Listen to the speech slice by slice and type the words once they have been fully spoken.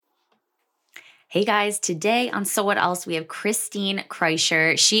Hey guys, today on So What Else, we have Christine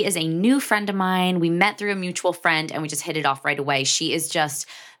Kreischer. She is a new friend of mine. We met through a mutual friend and we just hit it off right away. She is just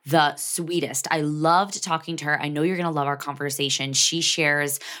the sweetest. I loved talking to her. I know you're going to love our conversation. She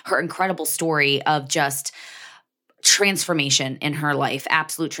shares her incredible story of just transformation in her life,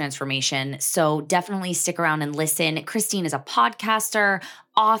 absolute transformation. So definitely stick around and listen. Christine is a podcaster,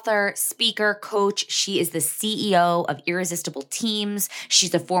 author, speaker, coach. She is the CEO of Irresistible Teams.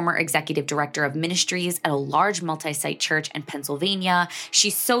 She's the former executive director of ministries at a large multi-site church in Pennsylvania.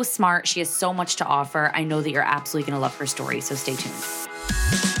 She's so smart. She has so much to offer. I know that you're absolutely going to love her story, so stay tuned.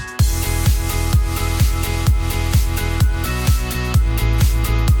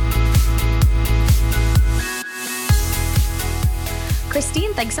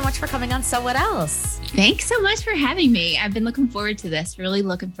 Christine, thanks so much for coming on So What Else? Thanks so much for having me. I've been looking forward to this, really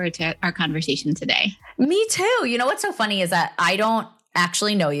looking forward to our conversation today. Me too. You know what's so funny is that I don't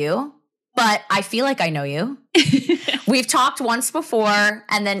actually know you, but I feel like I know you. We've talked once before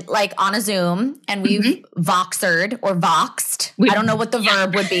and then like on a Zoom and we've voxered or voxed. I don't know what the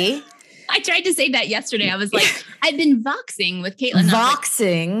verb would be. I tried to say that yesterday. I was like, I've been voxing with Caitlin.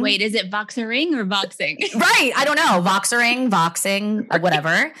 Voxing. Like, wait, is it voxering or voxing? Right. I don't know. Voxing,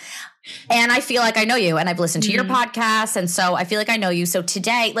 whatever. And I feel like I know you and I've listened to your podcast. And so I feel like I know you. So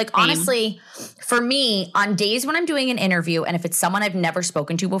today, like honestly, for me, on days when I'm doing an interview and if it's someone I've never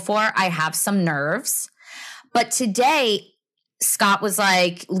spoken to before, I have some nerves. But today, Scott was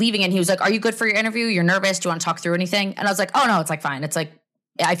like leaving and he was like, are you good for your interview? You're nervous? Do you want to talk through anything? And I was like, oh no, it's like fine. It's like,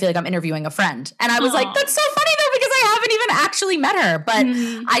 I feel like I'm interviewing a friend. And I was like, that's so funny though, because I haven't even actually met her, but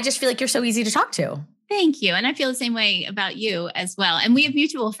I just feel like you're so easy to talk to. Thank you. And I feel the same way about you as well. And we have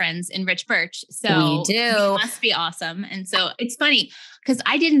mutual friends in Rich Birch. So we do. It must be awesome. And so it's funny because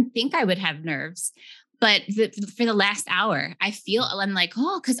I didn't think I would have nerves, but for the last hour, I'm like,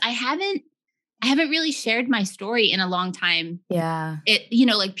 because I haven't really shared my story in a long time. Yeah.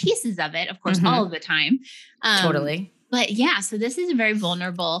 Like pieces of it, of course, all of the time. Totally. But yeah, so this is a very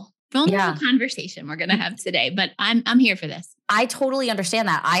vulnerable conversation we're going to have today, but I'm here for this. I totally understand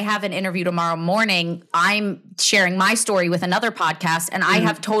that. I have an interview tomorrow morning. I'm sharing my story with another podcast and I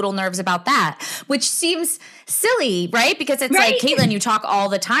have total nerves about that, which seems silly, right? Because it's like, Caitlin, you talk all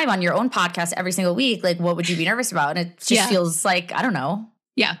the time on your own podcast every single week. Like, what would you be nervous about? And it just feels like, I don't know.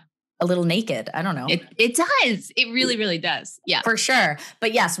 Yeah. A little naked. I don't know. It does. It really, really does. Yeah. For sure.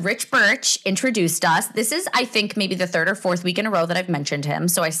 But yes, Rich Birch introduced us. This is, I think, maybe the third or fourth week in a row that I've mentioned him.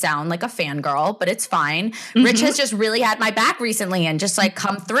 So I sound like a fangirl, but it's fine. Rich has just really had my back recently and just like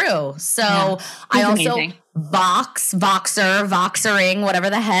come through. So I also voxering, whatever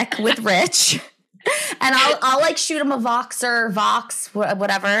the heck with Rich. And I'll like shoot him a vox,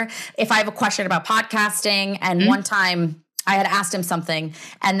 whatever. If I have a question about podcasting and one time I had asked him something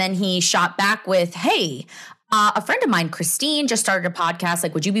and then he shot back with, hey, a friend of mine, Christine, just started a podcast.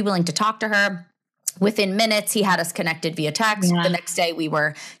 Like, would you be willing to talk to her? Within minutes, he had us connected via text. The next day we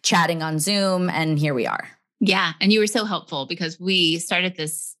were chatting on Zoom and here we are. Yeah. And you were so helpful because we started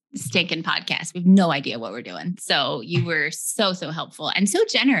this stinking podcast. We have no idea what we're doing. So you were so, so helpful and so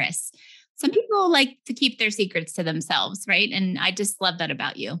generous. Some people like to keep their secrets to themselves, right? And I just love that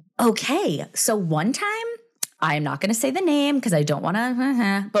about you. Okay. So one time, I'm not going to say the name because I don't want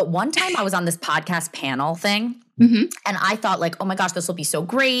to, but one time I was on this podcast panel thing and I thought like, oh my gosh, this will be so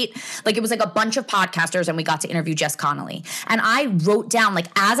great. Like it was like a bunch of podcasters and we got to interview Jess Connolly. And I wrote down, like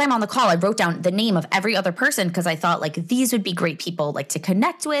as I'm on the call, I wrote down the name of every other person because I thought like these would be great people like to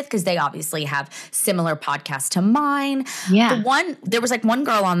connect with because they obviously have similar podcasts to mine. Yeah. There was like one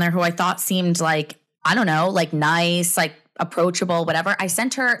girl on there who I thought seemed like, I don't know, like nice, like approachable, whatever. I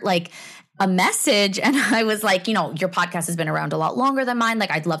sent her like a message and I was like, your podcast has been around a lot longer than mine.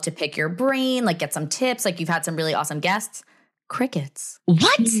 Like, I'd love to pick your brain, like get some tips. Like you've had some really awesome guests. Crickets.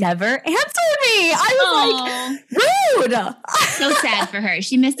 What? Never answered me. I was like, rude. So sad for her.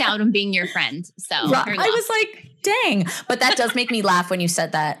 She missed out on being your friend. So I was like, dang. But that does make me laugh when you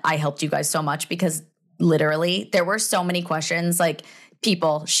said that I helped you guys so much because literally there were so many questions. Like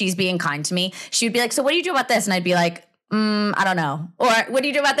she's being kind to me. She would be like, so what do you do about this? And I'd be like, I don't know. Or what do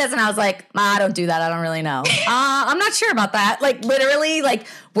you do about this? And I was like, I don't do that. I don't really know. I'm not sure about that. Like literally, like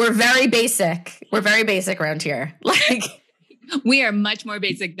we're very basic. We're very basic around here. Like we are much more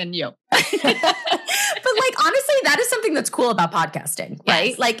basic than you. But like, honestly, that is something that's cool about podcasting,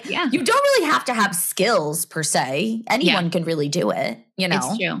 right? Yes. Like you don't really have to have skills per se. Anyone can really do it,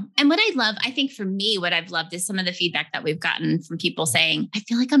 It's true. And what I think for me, what I've loved is some of the feedback that we've gotten from people saying, I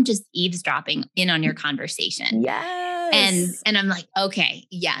feel like I'm just eavesdropping in on your conversation. Yes. And I'm like, okay,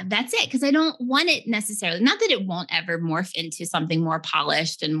 yeah, that's it. Cause I don't want it necessarily, not that it won't ever morph into something more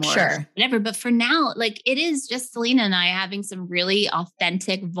polished and more whatever. But for now, like it is just Selena and I having some really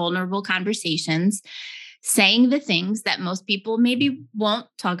authentic, vulnerable conversations, saying the things that most people maybe won't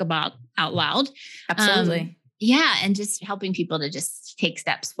talk about out loud. Absolutely. Yeah. And just helping people to just take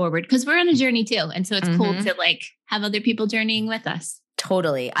steps forward because we're on a journey too. And so it's cool to like have other people journeying with us.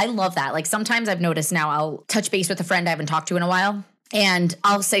 Totally. I love that. Like sometimes I've noticed now I'll touch base with a friend I haven't talked to in a while and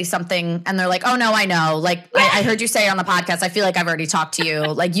I'll say something and they're like, oh no, I know. Like I heard you say on the podcast, I feel like I've already talked to you.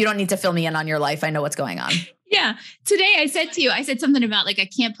 Like you don't need to fill me in on your life. I know what's going on. Yeah. Today I said to you, I said something about like, I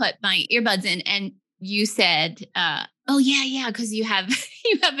can't put my earbuds in. And you said, oh yeah. Cause you have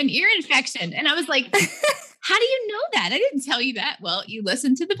an ear infection. And I was like, how do you know that? I didn't tell you that. Well, you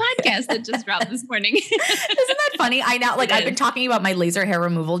listened to the podcast that just dropped this morning. Isn't that funny? I know, like I've been talking about my laser hair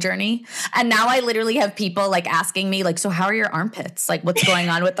removal journey and now I literally have people like asking me like, so how are your armpits? Like what's going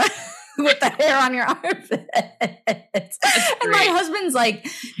on with the hair on your armpits? And my husband's like,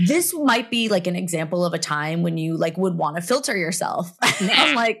 this might be like an example of a time when you like would want to filter yourself.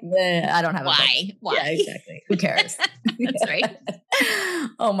 I'm like, I don't have Why? Yeah, exactly. Who cares? That's right.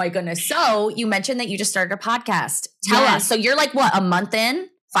 Oh my goodness. So you mentioned that you just started a podcast. Tell us. So you're like what, a month in?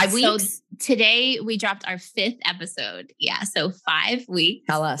 5 weeks? So today we dropped our 5th episode. Yeah. So 5 weeks.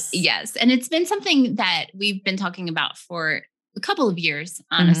 Tell us. Yes. And it's been something that we've been talking about for a couple of years,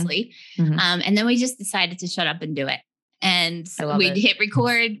 honestly. And then we just decided to shut up and do it. And we'd hit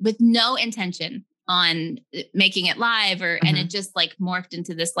record with no intention on making it live and it just like morphed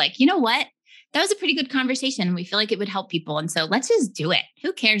into this, like, you know what? That was a pretty good conversation. We feel like it would help people. And so let's just do it.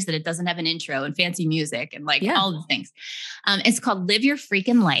 Who cares that it doesn't have an intro and fancy music and like all the things. It's called Live Your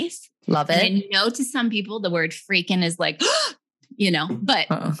Freaking Life. Love it. And I know to some people, the word freaking is like, but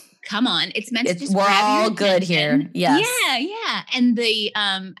come on, it's meant to just we're all good here. Yes. Yeah. And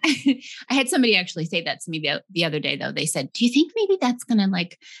I had somebody actually say that to me the other day, though. They said, do you think maybe that's going to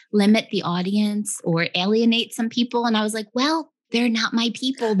like limit the audience or alienate some people? And I was like, well, they're not my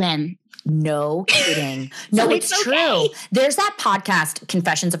people then. No kidding. No, So it's true. There's that podcast,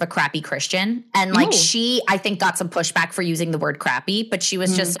 Confessions of a Crappy Christian. And like she, I think, got some pushback for using the word crappy, but she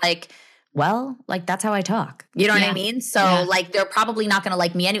was just like, well, like that's how I talk. You know what I mean? So like they're probably not going to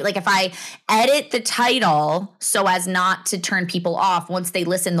like me anyway. Like if I edit the title so as not to turn people off, once they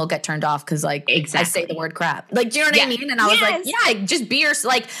listen, they'll get turned off because like I say the word crap. Like, do you know what I mean? And I was like, just be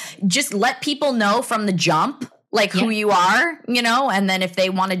just let people know from the jump like who you are, you know, and then if they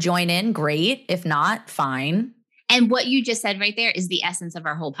want to join in, great. If not, fine. And what you just said right there is the essence of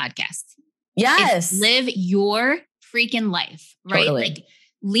our whole podcast. Yes. It's live your freaking life, right? Totally. Like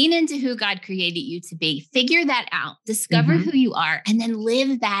lean into who God created you to be, figure that out, discover who you are, and then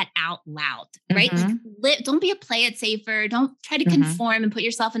live that out loud, right? Like don't be a play it safer. Don't try to conform and put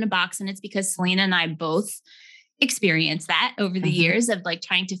yourself in a box. And it's because Selena and I both experienced that over the years of like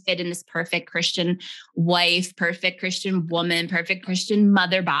trying to fit in this perfect Christian wife, perfect Christian woman, perfect Christian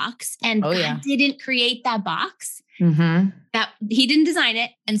mother box. And God didn't create that box. That he didn't design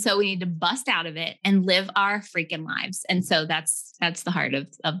it. And so we need to bust out of it and live our freaking lives. And so that's the heart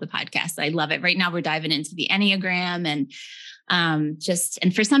of the podcast. I love it. Right now we're diving into the Enneagram and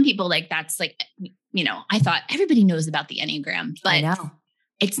and for some people, like that's like, you know, I thought everybody knows about the Enneagram, but I know.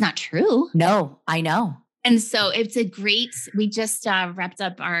 It's not true. No, I know. And so it's we just wrapped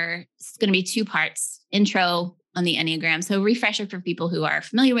up it's going to be 2 parts, intro on the Enneagram. So refresher for people who are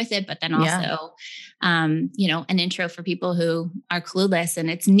familiar with it, but then also, you know, an intro for people who are clueless.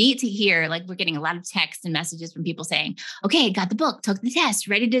 And it's neat to hear, like we're getting a lot of texts and messages from people saying, okay, got the book, took the test,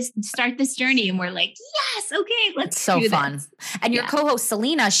 ready to start this journey. And we're like, yes, okay, let's do fun. This. And your co-host,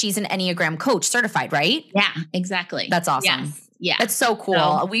 Selena, she's an Enneagram coach certified, right? Yeah, exactly. That's awesome. Yes. Yeah. It's so cool.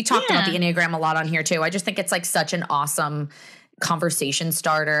 So, we talked about the Enneagram a lot on here too. I just think it's like such an awesome conversation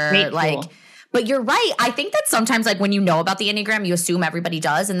starter. Cool. But you're right. I think that sometimes like when you know about the Enneagram, you assume everybody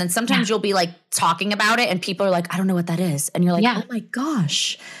does. And then sometimes you'll be like talking about it and people are like, I don't know what that is. And you're like, oh my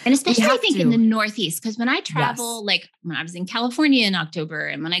gosh. And especially I think in the Northeast, because when I travel, like when I was in California in October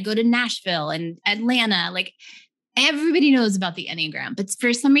and when I go to Nashville and Atlanta, like everybody knows about the Enneagram, but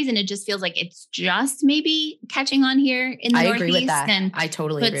for some reason, it just feels like it's just maybe catching on here in the Northeast. I agree with that. And I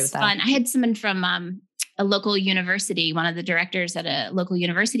totally agree with that. Fun. I had someone from a local university, one of the directors at a local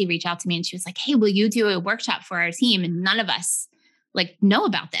university reach out to me and she was like, hey, will you do a workshop for our team? And none of us like know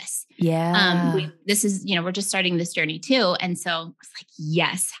about this. Yeah. This is, you know, we're just starting this journey too. And so I was like,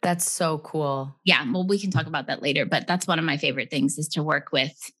 yes. That's so cool. Yeah. Well, we can talk about that later, but that's one of my favorite things is to work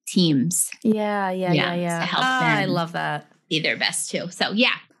with teams. Yeah. To help them I love that. Be their best too. So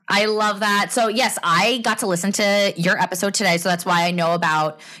yeah. I love that. So yes, I got to listen to your episode today. So that's why I know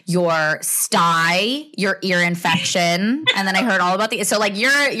about your sty, your ear infection. And then I heard all about so like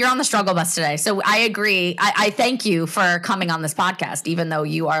you're on the struggle bus today. So I agree. I thank you for coming on this podcast, even though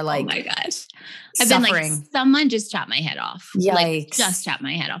you are like, oh my gosh. I've suffering. been like, someone just chopped my head off. Yikes. Like just chopped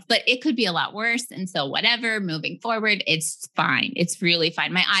my head off. But it could be a lot worse. And so whatever, moving forward, it's fine. It's really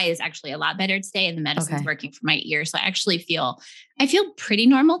fine. My eye is actually a lot better today and the medicine's working for my ear. So I feel pretty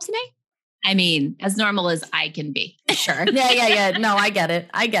normal today. I mean, as normal as I can be. Sure. Yeah. No, I get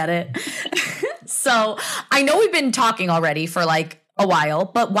it. So I know we've been talking already for like a while,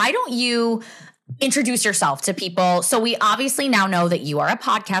 but why don't you introduce yourself to people? So we obviously now know that you are a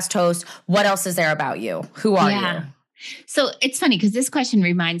podcast host. What else is there about you? Who are you? So it's funny because this question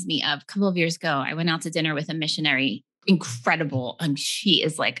reminds me of a couple of years ago, I went out to dinner with a missionary, incredible. She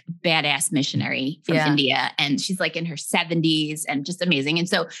is like a badass missionary from India, and she's like in her 70s and just amazing. And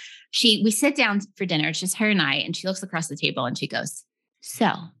so we sit down for dinner. It's just her and I, and she looks across the table and she goes,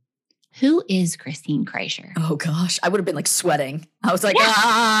 "So who is Christine Kreischer?" Oh gosh, I would have been like sweating. I was like,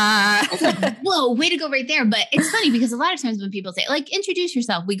 I was like, whoa, way to go right there. But it's funny because a lot of times when people say like, introduce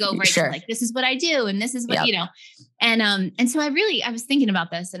yourself, we go right to like, this is what I do. And this is what, you know, and so I was thinking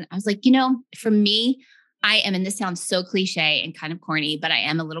about this and I was like, for me, and this sounds so cliche and kind of corny, but I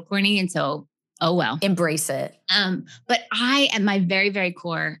am a little corny. And so, oh, well, embrace it. But at my very, very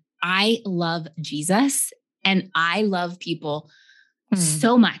core, I love Jesus and I love people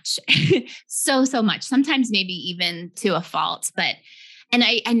so much, so much, sometimes maybe even to a fault,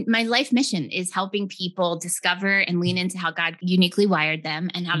 and my life mission is helping people discover and lean into how God uniquely wired them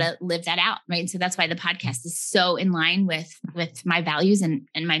and how to live that out. Right. And so that's why the podcast is so in line with my values and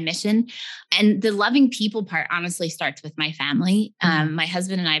my mission. And the loving people part honestly starts with my family. My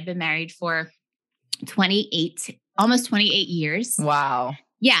husband and I have been married for almost 28 years. Wow.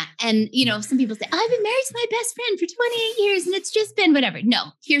 Yeah. And, some people say, I've been married to my best friend for 28 years and it's just been whatever. No,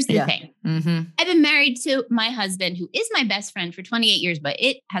 here's the thing. Mm-hmm. I've been married to my husband, who is my best friend for 28 years, but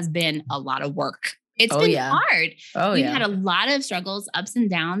it has been a lot of work. It's been hard. We've had a lot of struggles, ups and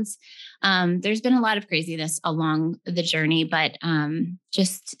downs. There's been a lot of craziness along the journey, but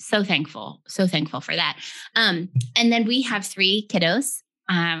just so thankful for that. And then we have 3 kiddos.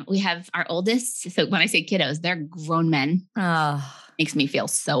 We have our oldest. So when I say kiddos, they're grown men. Makes me feel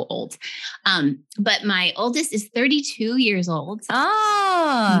so old. But my oldest is 32 years old.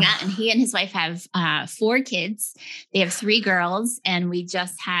 Oh. Yeah. And he and his wife have 4 kids. They have 3 girls. And they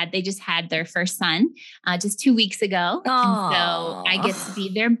just had their first son just 2 weeks ago. Oh. And so I get to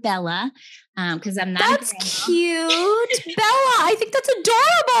be their Bella. Because I'm not. That's cute. Bella, I think that's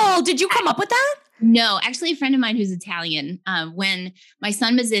adorable. Did you come up with that? No, actually a friend of mine who's Italian, when my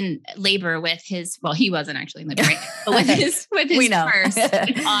son was in labor with he wasn't actually in labor, right? But with his first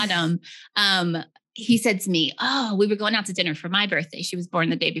autumn, he said to me, "Oh, we were going out to dinner for my birthday. She was born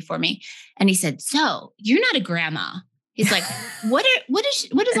the day before me." And he said, "So you're not a grandma." He's like, what is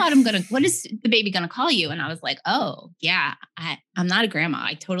the baby going to call you? And I was like, "Oh yeah, I'm not a grandma.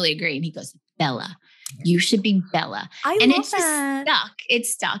 I totally agree." And he goes, "Bella. You should be Bella." And it's just stuck.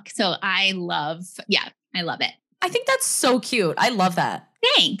 It's stuck. So I love it. I think that's so cute. I love that.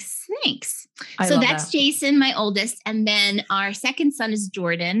 Thanks. So that's Jason, my oldest. And then our second son is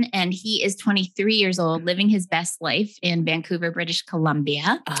Jordan, and he is 23 years old, living his best life in Vancouver, British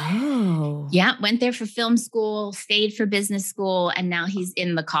Columbia. Oh. Yeah. Went there for film school, stayed for business school, and now he's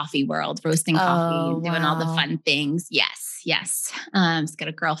in the coffee world, roasting coffee and doing all the fun things. Yes. He's got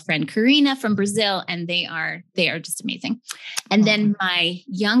a girlfriend, Karina, from Brazil, and they are just amazing. And then my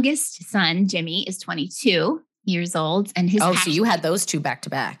youngest son, Jimmy, is 22 years old, and his so you had those 2 back to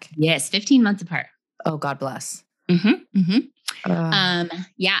back? Yes, 15 months apart. Oh, God bless.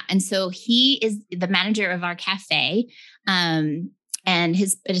 Yeah, and so he is the manager of our cafe. And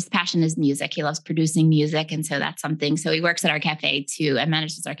his passion is music. He loves producing music. And so that's something. So he works at our cafe and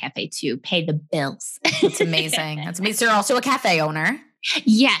manages our cafe to pay the bills. That's amazing. So you're also a cafe owner.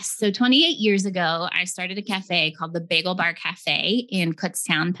 Yes. So 28 years ago, I started a cafe called the Bagel Bar Cafe in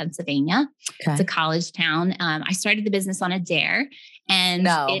Kutztown, Pennsylvania. Okay. It's a college town. I started the business on a dare, and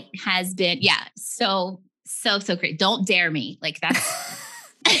it has been, so great. Don't dare me. Like that's...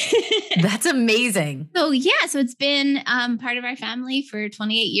 That's amazing. So it's been part of our family for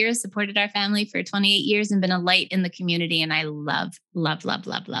 28 years, supported our family for 28 years, and been a light in the community. And I love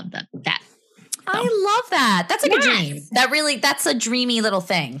that. I love that. That's like a dream. That's a dreamy little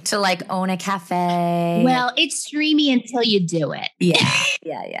thing to like own a cafe. Well, it's dreamy until you do it. Yeah.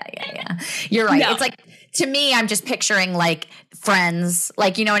 You're right. No. It's like, to me, I'm just picturing like friends,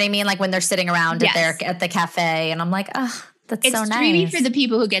 like, you know what I mean? Like when they're sitting around at the cafe, and I'm like, That's it's so dreamy nice. for the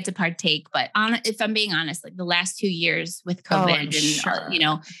people who get to partake. But if I'm being honest, like the last 2 years with COVID sure. you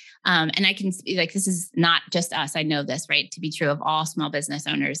know, and I can speak, like, this is not just us. I know this, right, to be true of all small business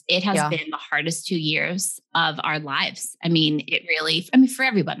owners. It has been the hardest 2 years of our lives. I mean, for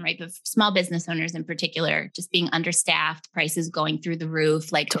everyone, right? But for small business owners in particular, just being understaffed, prices going through the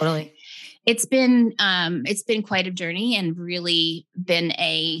roof, like totally. It's been quite a journey, and really been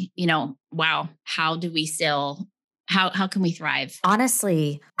a, wow, how do we still, how can we thrive?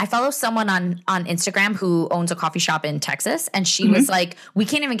 Honestly, I follow someone on Instagram who owns a coffee shop in Texas, and she Mm-hmm. was like, we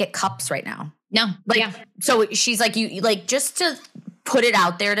can't even get cups right now. No. Like, yeah. So she's like, you like, just to put it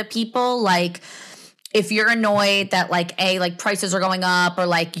out there to people, like, if you're annoyed that like prices are going up, or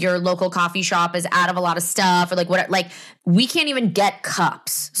like your local coffee shop is out of a lot of stuff, or like whatever, like we can't even get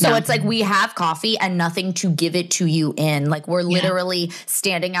cups. So it's like, we have coffee and nothing to give it to you in. Like, we're literally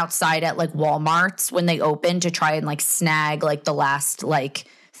standing outside at like Walmart's when they open to try and like snag like the last like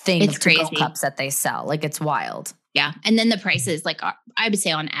thing of to-go cups that they sell. Like, it's wild. Yeah. And then the prices, like I would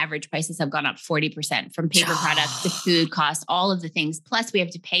say on average, prices have gone up 40% from paper products to food costs, all of the things. Plus we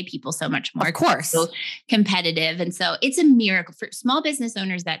have to pay people so much more. Of course. So competitive. And so it's a miracle for small business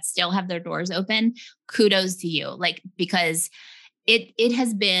owners that still have their doors open. Kudos to you. Like, because it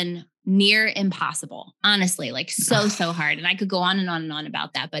has been near impossible, honestly, like so hard. And I could go on and on and on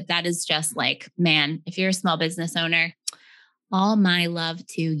about that, but that is just like, man, if you're a small business owner, all my love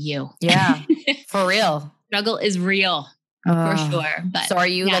to you. Yeah, for real. Struggle is real for sure. But so are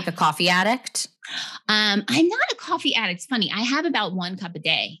you like a coffee addict? I'm not a coffee addict. It's funny. I have about 1 cup a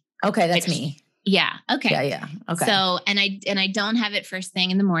day. Okay. That's me. Yeah. Okay. Yeah. Okay. So, and I don't have it first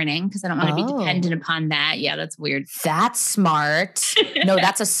thing in the morning because I don't want to be dependent upon that. Yeah. That's weird. That's smart. No,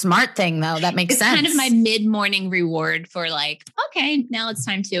 that's a smart thing though. That makes sense. It's kind of my mid-morning reward for like, okay, now it's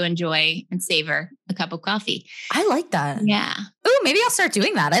time to enjoy and savor a cup of coffee. I like that. Yeah. Ooh, maybe I'll start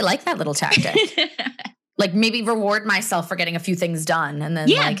doing that. I like that little tactic. Like, maybe reward myself for getting a few things done, and then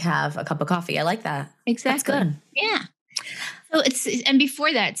like have a cup of coffee. I like that. Exactly. That's good. Yeah. So and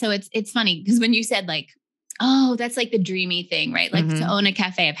before that, so it's funny because when you said like, oh, that's like the dreamy thing, right? Like to own a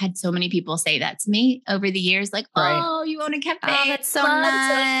cafe. I've had so many people say that to me over the years, like, oh, you own a cafe. Oh, that's so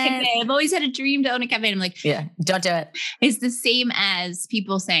nice. I've always had a dream to own a cafe. And I'm like, yeah, don't do it. It's the same as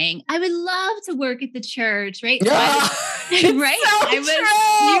people saying, I would love to work at the church, right? Yeah. Right? So true.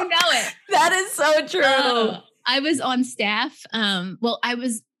 You know it. That is so true. I was on staff.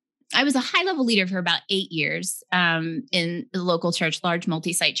 I was a high-level leader for about 8 years in the local church, large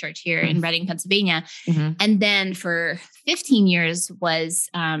multi-site church here in Reading, Pennsylvania. And then for 15 years was,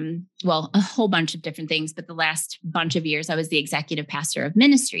 a whole bunch of different things. But the last bunch of years, I was the executive pastor of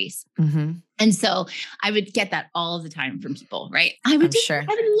ministries. And so I would get that all the time from people, right? I would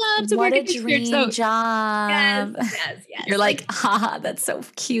love to work at the church. What a dream job. Yes. You're like, that's so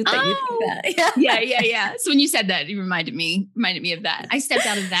cute that you do that. Yeah. So when you said that, it reminded me of that. I stepped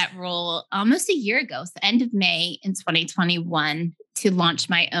out of that role almost a year ago, so end of May in 2021, to launch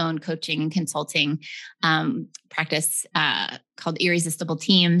my own coaching and consulting practice called Irresistible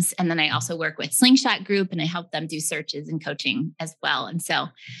Teams. And then I also work with Slingshot Group, and I help them do searches and coaching as well. And so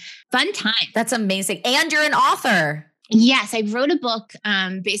fun time. That's amazing. And you're an author. Yes, I wrote a book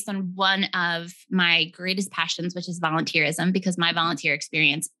based on one of my greatest passions, which is volunteerism, because my volunteer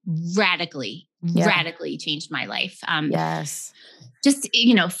experience radically changed my life. Yes. Just,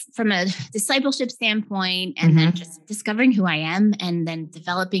 from a discipleship standpoint, and then just discovering who I am, and then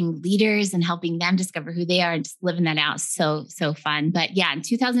developing leaders and helping them discover who they are and just living that out. So fun. But yeah, in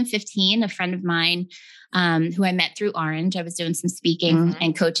 2015, a friend of mine who I met through Orange, I was doing some speaking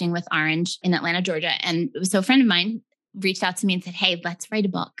and coaching with Orange in Atlanta, Georgia. And so a friend of mine reached out to me and said, hey, let's write a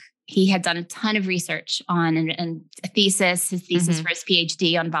book. He had done a ton of research on and his thesis for his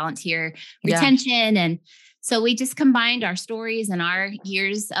PhD on volunteer retention. And so we just combined our stories and our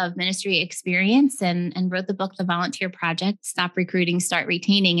years of ministry experience and wrote the book, The Volunteer Project: Stop Recruiting, Start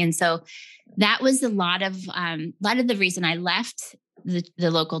Retaining. And so that was a lot of the reason I left the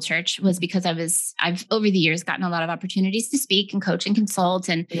local church, was because I've over the years gotten a lot of opportunities to speak and coach and consult.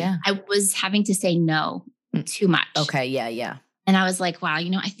 And I was having to say no too much. Okay. Yeah. And I was like, wow,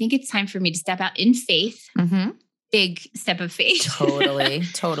 I think it's time for me to step out in faith. Big step of faith. Totally.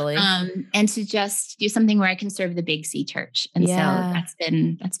 And to just do something where I can serve the Big C church. And so that's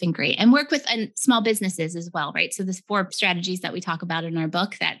been great. And work with small businesses as well, right? So there's 4 strategies that we talk about in our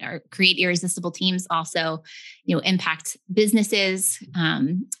book that are create irresistible teams, also, impact businesses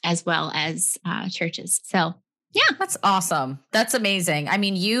as well as churches. So yeah. That's awesome. That's amazing. I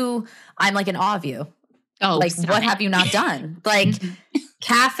mean, I'm like in awe of you. Oh, like, stop what it. have you not done? Like,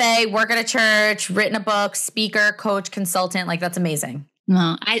 cafe, work at a church, written a book, speaker, coach, consultant. Like, that's amazing.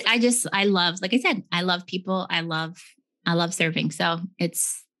 Well, I love, like I said, I love people. I love serving. So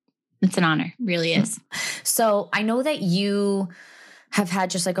it's an honor. It really is. So I know that you have had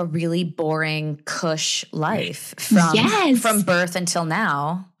just like a really boring cush life from birth until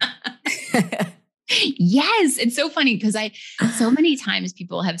now. Yes. It's so funny because so many times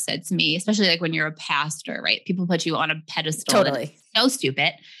people have said to me, especially like when you're a pastor, right? People put you on a pedestal. Totally. So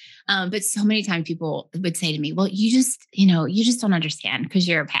stupid. But so many times people would say to me, well, you just don't understand because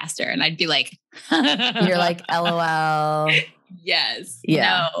you're a pastor. And I'd be like, you're like, LOL. Yes.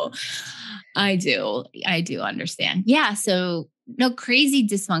 Yeah. No, I do understand. Yeah. So no, crazy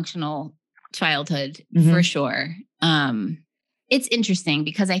dysfunctional childhood for sure. It's interesting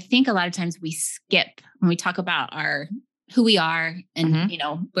because I think a lot of times we skip when we talk about who we are and,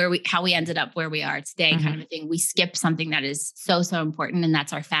 how we ended up where we are today kind of a thing. We skip something that is so, so important. And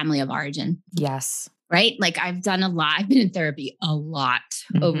that's our family of origin. Yes. Right. Like I've been in therapy a lot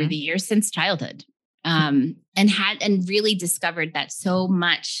over the years since childhood. And really discovered that so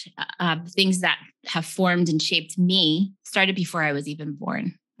much things that have formed and shaped me started before I was even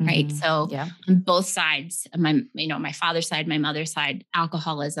born. Right. So on both sides, my father's side, my mother's side,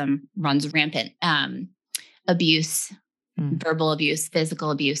 alcoholism runs rampant. Abuse, verbal abuse, physical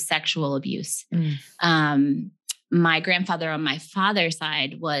abuse, sexual abuse. My grandfather on my father's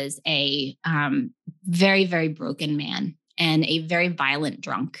side was a very, very broken man and a very violent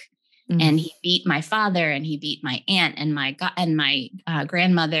drunk. And he beat my father and he beat my aunt and my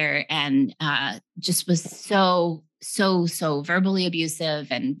grandmother and just was so verbally abusive.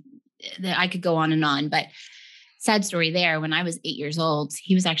 And I could go on and on. But sad story there, when I was 8 years old,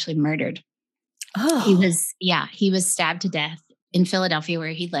 he was actually murdered. Oh. He was stabbed to death in Philadelphia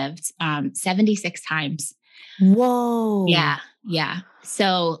where he lived 76 times. Whoa. Yeah.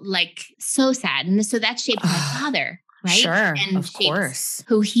 So so sad. And so that shaped my father. Right. Sure. And of course.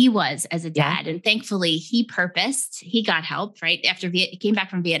 Who he was as a dad. Yeah. And thankfully he got help right after he came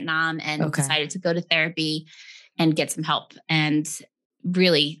back from Vietnam and decided to go to therapy and get some help. And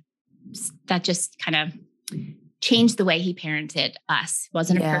really that just kind of changed the way he parented us.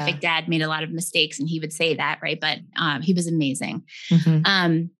 Wasn't a perfect dad, made a lot of mistakes. And he would say that. Right. But he was amazing.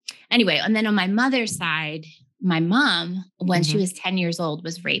 Anyway. And then on my mother's side, my mom, when she was 10 years old,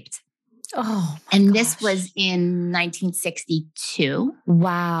 was raped. Oh, and this was in 1962.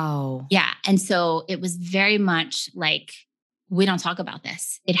 Wow. Yeah. And so it was very much like, we don't talk about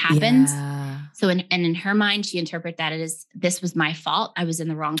this. It happened. Yeah. So in her mind, she interpreted that as this was my fault. I was in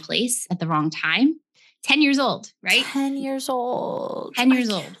the wrong place at the wrong time. 10 years old, right? 10 years old. 10 years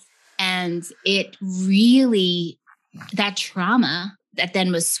old. And it really, that trauma that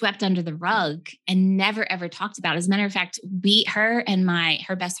then was swept under the rug and never, ever talked about. As a matter of fact, her and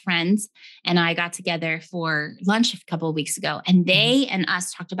her best friends and I got together for lunch a couple of weeks ago, and they and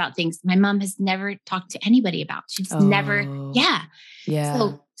us talked about things my mom has never talked to anybody about. She's never. Yeah.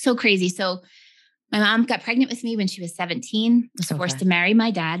 So crazy. So my mom got pregnant with me when she was 17, was forced to marry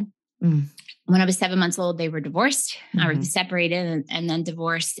my dad. When I was 7 months old, they were divorced, or separated and then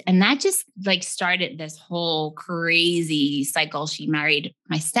divorced. And that just started this whole crazy cycle. She married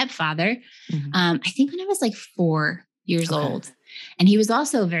my stepfather, I think when I was 4 years old. And he was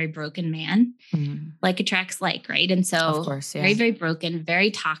also a very broken man, like attracts like, right? And so of course, very, very broken, very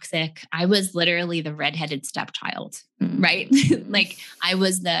toxic. I was literally the redheaded stepchild, right? I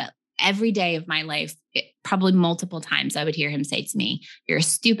was every day of my life, probably multiple times, I would hear him say to me, "You're a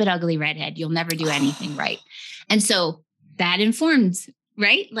stupid, ugly redhead. You'll never do anything right." And so that informed,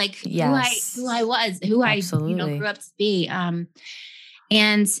 right? Who I was, who Absolutely. I grew up to be.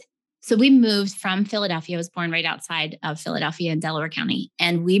 And so we moved from Philadelphia. I was born right outside of Philadelphia in Delaware County.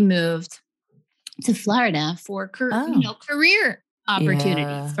 And we moved to Florida for career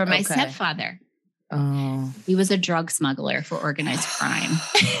opportunities for my stepfather. Oh. He was a drug smuggler for organized crime.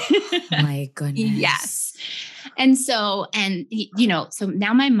 My goodness. Yes. And so, so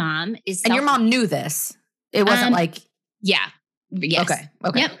now my mom is. And your mom knew this. It wasn't Yeah. Yes.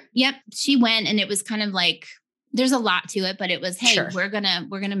 Okay. Yep. She went, and it was kind of there's a lot to it, but it was, hey, we're going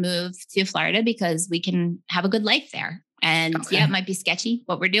to move to Florida because we can have a good life there. And it might be sketchy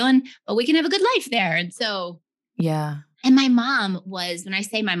what we're doing, but we can have a good life there. And so. Yeah. And my mom when I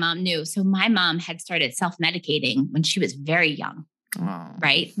say my mom knew, so my mom had started self-medicating when she was very young,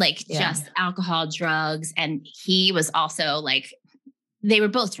 right? Just alcohol, drugs. And he was also they were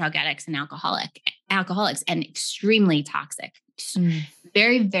both drug addicts and alcoholics and extremely toxic,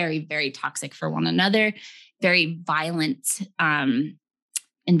 very, very, very toxic for one another, very violent,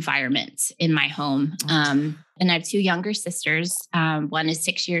 environment in my home. And I have two younger sisters. One is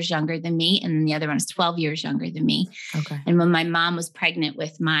 6 years younger than me, and the other one is 12 years younger than me. Okay. And when my mom was pregnant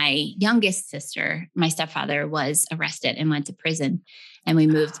with my youngest sister, my stepfather was arrested and went to prison, and we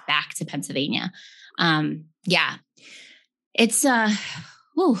moved back to Pennsylvania. Yeah, it's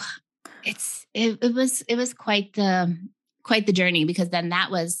it was quite the journey, because then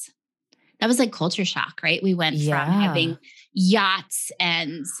that was like culture shock, right? We went from having yachts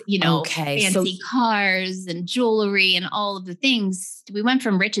and, fancy cars and jewelry and all of the things. We went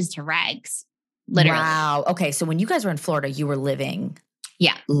from riches to rags, literally. Wow. Okay. So when you guys were in Florida, you were living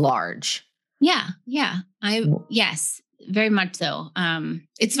large. Yeah. Yes, very much so.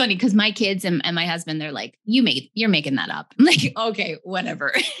 It's funny because my kids and my husband, they're like, you're making that up. I'm like, okay,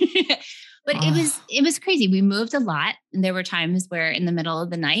 whatever. But it was crazy. We moved a lot. And there were times where in the middle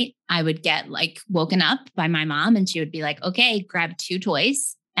of the night, I would get like woken up by my mom, and she would be like, okay, grab 2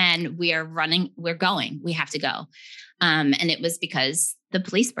 toys and we're going, we have to go. And it was because the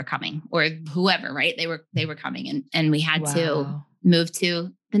police were coming, or whoever, right? They were coming, and we had to move to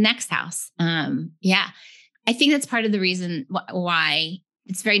the next house. I think that's part of the reason why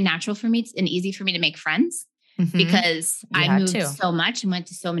it's very natural for me and easy for me to make friends. Because I moved so much and went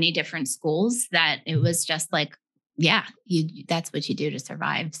to so many different schools that it was just like, that's what you do to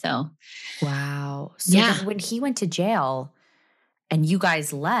survive. So, wow. So when he went to jail and you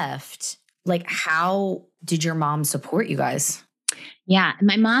guys left, like, how did your mom support you guys? Yeah.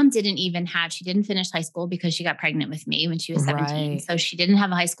 My mom she didn't finish high school because she got pregnant with me when she was 17. Right. So she didn't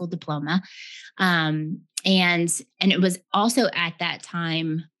have a high school diploma. And it was also at that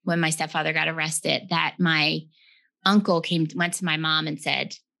time when my stepfather got arrested that my uncle went to my mom and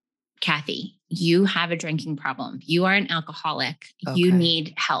said, Kathy, you have a drinking problem. You are an alcoholic. Okay. You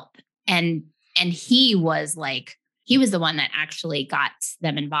need help. And he was the one that actually got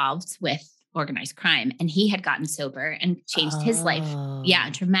them involved with organized crime. And he had gotten sober and changed his life. Yeah,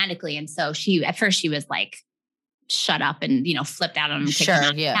 dramatically. And so at first she was like, shut up and, flipped out on him, kicked him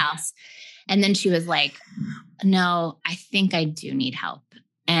out of the house. And then she was like, no, I think I do need help.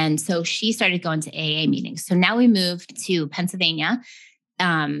 And so she started going to AA meetings. So now we moved to Pennsylvania,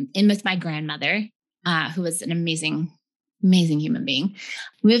 in with my grandmother, who was an amazing, amazing human being.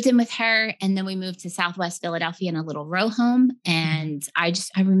 We moved in with her, and then we moved to Southwest Philadelphia in a little row home. And I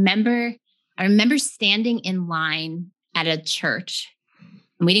remember standing in line at a church,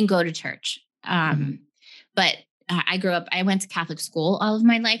 and we didn't go to church. But I went to Catholic school all of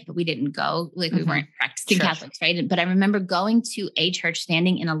my life, but we didn't go, we weren't practicing Catholics, right? But I remember going to a church,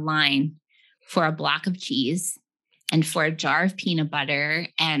 standing in a line for a block of cheese and for a jar of peanut butter.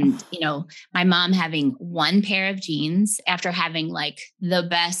 And, my mom having one pair of jeans after having like the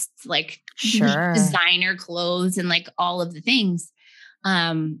best, designer clothes and like all of the things.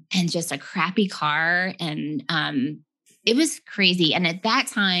 And just a crappy car. And, it was crazy. And at that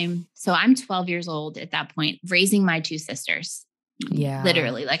time, so I'm 12 years old at that point, raising my 2 sisters. Yeah.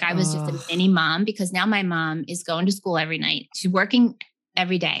 Literally. Like I was just a mini mom, because now my mom is going to school every night. She's working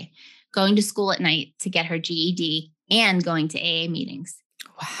every day, going to school at night to get her GED and going to AA meetings.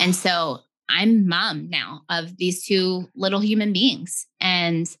 Wow. And so I'm mom now of these 2 little human beings.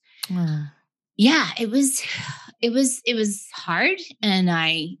 And it was hard. And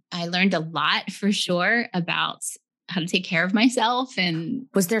I learned a lot for sure about how to take care of myself. And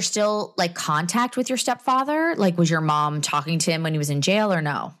was there still like contact with your stepfather? Like, was your mom talking to him when he was in jail or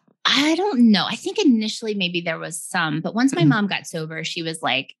no? I don't know. I think initially maybe there was some, but once my mom got sober, she was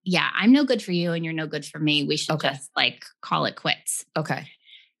like, yeah, I'm no good for you and you're no good for me. We should just like call it quits. Okay.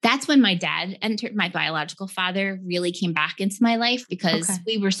 That's when my dad entered. My biological father really came back into my life, because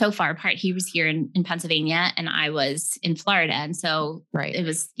we were so far apart. He was here in Pennsylvania and I was in Florida. And so it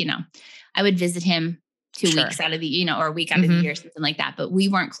was, I would visit him 2 weeks out of the, or a week out of the year, something like that. But we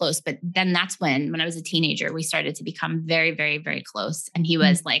weren't close. But then that's when I was a teenager, we started to become very, very, very close. And he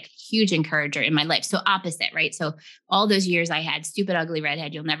was like huge encourager in my life. So opposite, right? So all those years I had stupid, ugly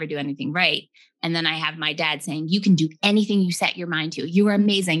redhead, you'll never do anything right. And then I have my dad saying, you can do anything you set your mind to. You are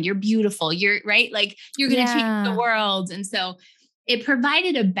amazing. You're beautiful. You're right. Like you're going to change the world. And so it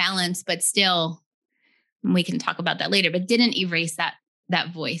provided a balance, but still, we can talk about that later, but didn't erase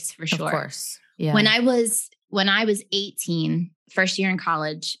that voice for sure. Of course. Yeah. When I was 18, first year in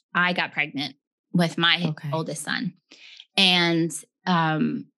college, I got pregnant with my oldest son. And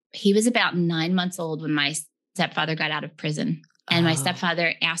he was about 9 months old when my stepfather got out of prison. And my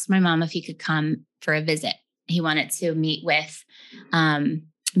stepfather asked my mom if he could come for a visit. He wanted to meet with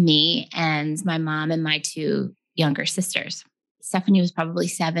me and my mom and my 2 younger sisters. Stephanie was probably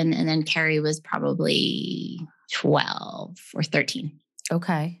 7, and then Carrie was probably 12 or 13.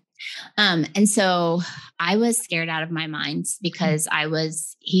 Okay. And so I was scared out of my mind because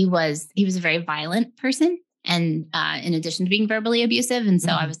he was a very violent person. And in addition to being verbally abusive. And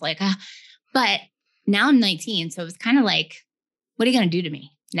so I was like, but now I'm 19. So it was kind of like, what are you going to do to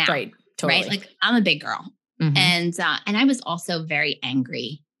me now? Right. Totally. Right. Like I'm a big girl. And I was also very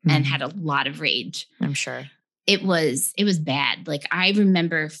angry and had a lot of rage. I'm sure. It was bad. Like I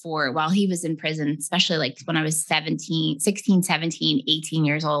remember while he was in prison, especially like when I was 16, 17, 18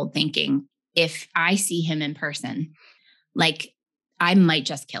 years old, thinking if I see him in person, like I might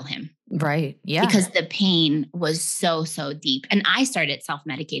just kill him. Right. Yeah. Because the pain was so, so deep. And I started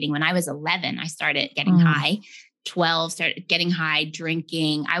self-medicating when I was 11. I started getting high. 12, started getting high,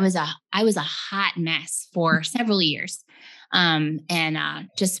 drinking. I was a hot mess for several years. And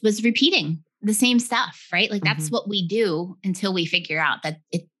just was repeating the same stuff, right? Like that's what we do until we figure out that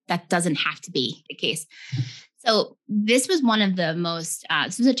that doesn't have to be the case. So this was one of the most,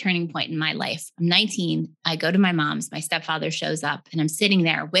 this was a turning point in my life. I'm 19. I go to my mom's, my stepfather shows up and I'm sitting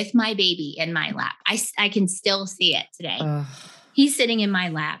there with my baby in my lap. I can still see it today. He's sitting in my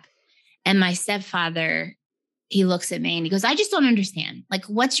lap and my stepfather, he looks at me and he goes, I just don't understand. Like,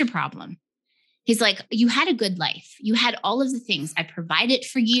 what's your problem? He's like, you had a good life. You had all of the things I provided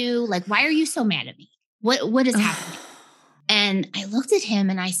for you. Like, why are you so mad at me? What is happening? And I looked at him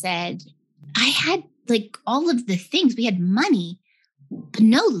and I said, I had like all of the things. We had money, but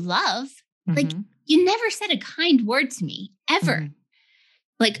no love. Like you never said a kind word to me ever.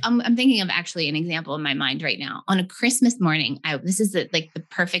 Like I'm thinking of actually an example in my mind right now. On a Christmas morning, this is the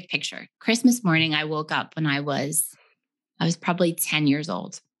perfect picture. Christmas morning, I woke up when I was probably 10 years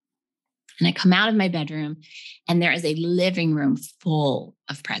old. And I come out of my bedroom and there is a living room full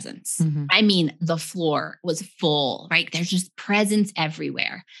of presents. I mean, the floor was full, right? There's just presents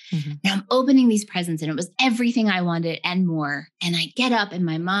everywhere. And I'm opening these presents and it was everything I wanted and more. And I get up and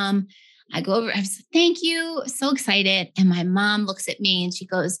I go over, I was thank you, so excited. And my mom looks at me and she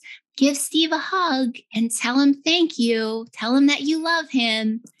goes, give Steve a hug and tell him thank you. Tell him that you love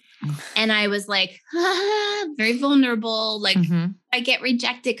him. And I was like, very vulnerable, like I get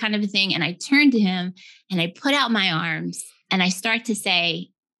rejected kind of a thing. And I turned to him and I put out my arms and I start to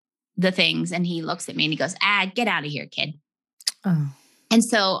say the things. And he looks at me and he goes, get out of here, kid. And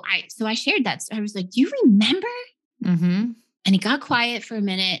so I shared that. So I was like, do you remember? And he got quiet for a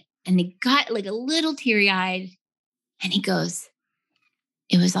minute and he got like a little teary eyed and he goes,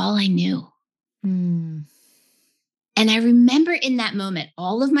 it was all I knew. And I remember in that moment,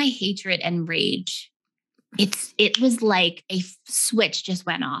 all of my hatred and rage, it was like a switch just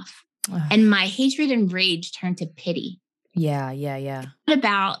went off. And my hatred and rage turned to pity. Yeah. What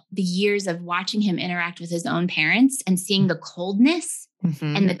about the years of watching him interact with his own parents and seeing the coldness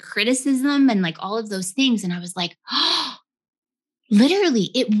and the criticism and like all of those things. And I was like, literally,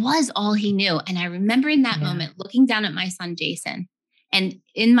 it was all he knew. And I remember in that moment, looking down at my son, Jason, and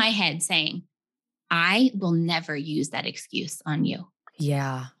in my head saying, I will never use that excuse on you.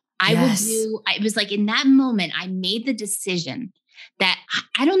 Yeah. It was like in that moment, I made the decision that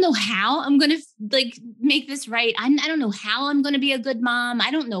I don't know how I'm going to like make this right. I don't know how I'm going to be a good mom.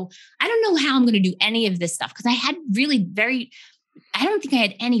 I don't know how I'm going to do any of this stuff. Because I had really I don't think I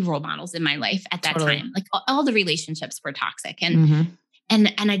had any role models in my life at that time. Like all the relationships were toxic. And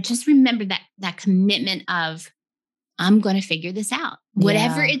I just remember that commitment of, I'm going to figure this out.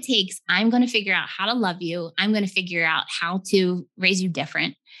 Whatever it takes, I'm going to figure out how to love you. I'm going to figure out how to raise you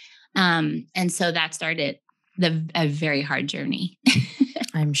different. And so that started a very hard journey.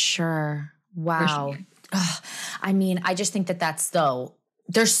 I'm sure. Wow. Sure. I mean, I just think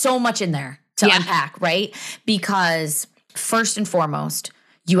there's so much in there to unpack, right? Because first and foremost,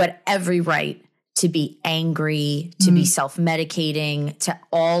 you had every right to be angry, to be self-medicating, to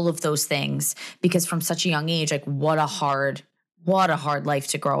all of those things, because from such a young age, like what a hard life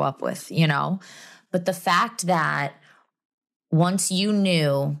to grow up with, you know? But the fact that once you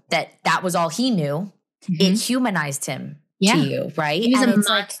knew that was all he knew, it humanized him to you, right? He was a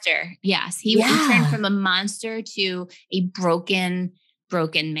monster. Yes. He turned from a monster to a broken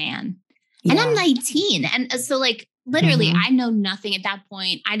man. Yeah. And I'm 19. And so like, literally, I know nothing at that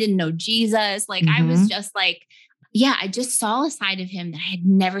point. I didn't know Jesus. Like I was just like, I just saw a side of him that I had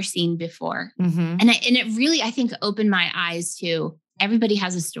never seen before. And it really, I think, opened my eyes to everybody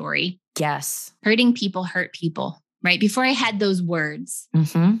has a story. Yes. Hurting people hurt people, right? Before I had those words,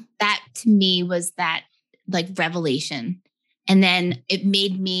 that to me was that like revelation. And then it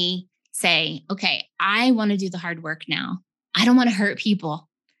made me say, okay, I want to do the hard work now. I don't want to hurt people.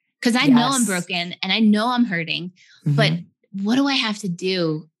 Because I know I'm broken and I know I'm hurting, but what do I have to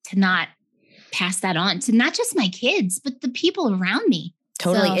do to not pass that on to not just my kids, but the people around me?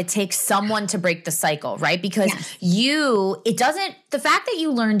 Totally. So, It takes someone to break the cycle, right? Because yes. the fact that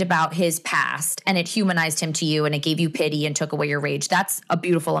you learned about his past and it humanized him to you and it gave you pity and took away your rage, that's a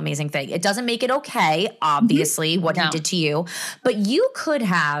beautiful, amazing thing. It doesn't make it okay, obviously, what he No. did to you, but you could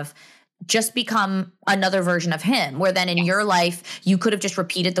have just become another version of him, where then in your life, you could have just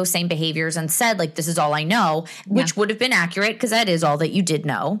repeated those same behaviors and said, like, this is all I know, which would have been accurate because that is all that you did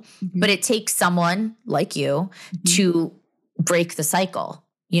know. But it takes someone like you to break the cycle,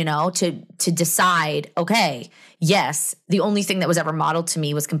 to decide, okay, yes, the only thing that was ever modeled to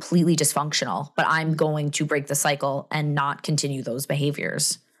me was completely dysfunctional, but I'm going to break the cycle and not continue those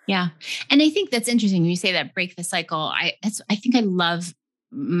behaviors. Yeah. And I think that's interesting. When you say that, break the cycle, I think I love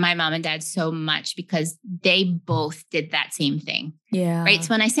my mom and dad so much because they both did that same thing. Yeah. Right.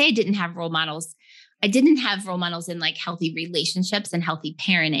 So when I say I didn't have role models, I didn't have role models in like healthy relationships and healthy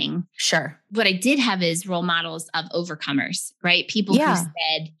parenting. Sure. What I did have is role models of overcomers, right? People who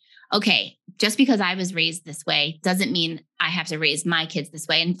said, okay, just because I was raised this way doesn't mean I have to raise my kids this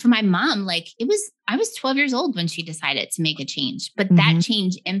way. And for my mom, like I was 12 years old when she decided to make a change, but that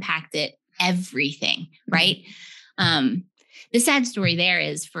change impacted everything, right? The sad story there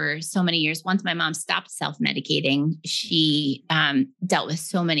is for so many years, once my mom stopped self-medicating, she dealt with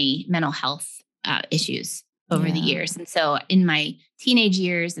so many mental health issues over the years. And so in my teenage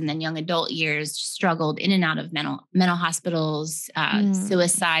years and then young adult years, struggled in and out of mental hospitals,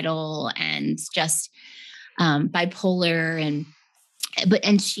 suicidal and just bipolar.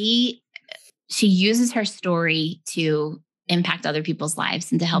 And she uses her story to impact other people's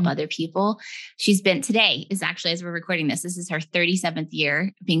lives and to help other people. Today is actually, as we're recording this is her 37th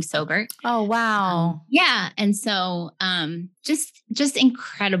year being sober. Oh, wow. Yeah. And so, just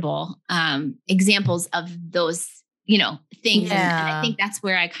incredible, examples of those, things. And I think that's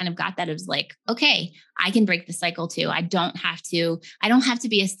where I kind of got that. It was like, okay, I can break the cycle too. I don't have to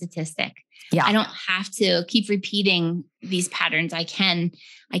be a statistic. Yeah. I don't have to keep repeating these patterns. I can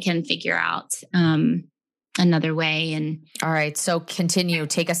figure out, another way. And all right. So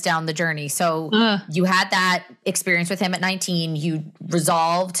take us down the journey. So you had that experience with him at 19, you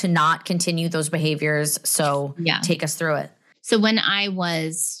resolved to not continue those behaviors. So take us through it. So when I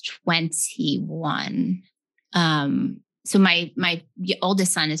was 21, so my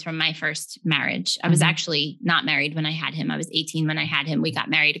oldest son is from my first marriage. I was actually not married when I had him. I was 18 when I had him. We got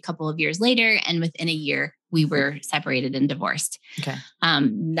married a couple of years later, and within a year we were separated and divorced. Okay.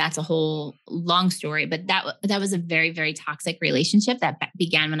 That's a whole long story, but that was a very, very toxic relationship that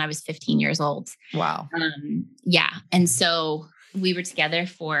began when I was 15 years old. Wow. And so we were together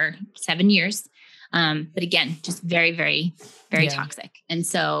for 7 years. But again, just very, very, very toxic. And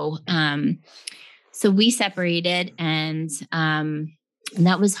so, so we separated, and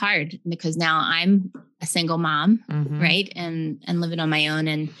that was hard because now I'm a single mom, right? And living on my own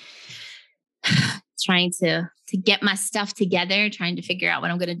and trying to get my stuff together, trying to figure out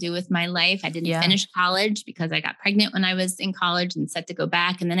what I'm going to do with my life. I didn't finish college because I got pregnant when I was in college and set to go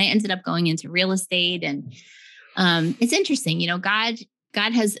back. And then I ended up going into real estate. And it's interesting,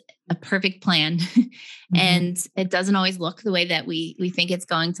 God has a perfect plan and it doesn't always look the way that we think it's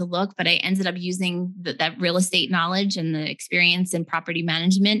going to look. But I ended up using that real estate knowledge and the experience in property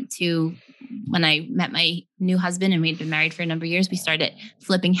management to, when I met my new husband and we'd been married for a number of years, we started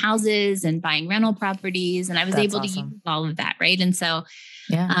flipping houses and buying rental properties. And I was able to use all of that. Right. And so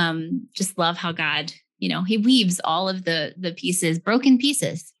just love how God, he weaves all of the pieces, broken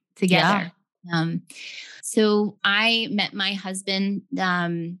pieces together. So I met my husband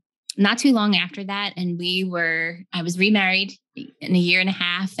not too long after that. And I was remarried in a year and a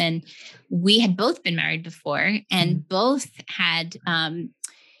half, and we had both been married before and both had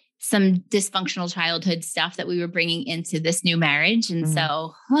some dysfunctional childhood stuff that we were bringing into this new marriage. And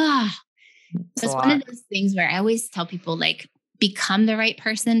so it's one of those things where I always tell people, like, become the right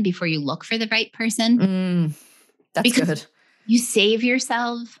person before you look for the right person. That's good. You save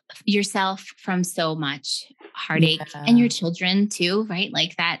yourself from so much heartache and your children too, right?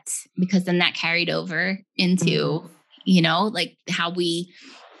 Like that, because then that carried over into, like how we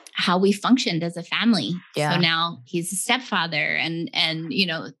functioned as a family. So now he's a stepfather and,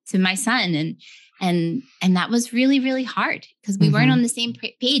 to my son and that was really, really hard because we weren't on the same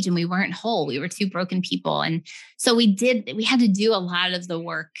page and we weren't whole. We were two broken people. And so we had to do a lot of the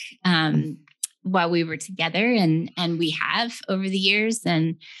work, while we were together and we have over the years.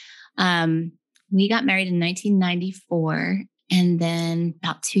 And, we got married in 1994. And then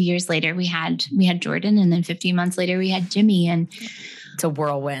about 2 years later, we had Jordan. And then 15 months later, we had Jimmy. And it's a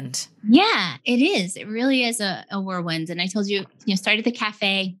whirlwind. Yeah, it is. It really is a whirlwind. And I told you, started the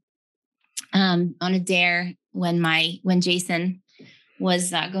cafe, on a dare when Jason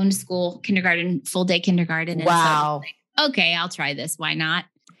was going to school, kindergarten, full day kindergarten. And wow. So okay, I'll try this. Why not?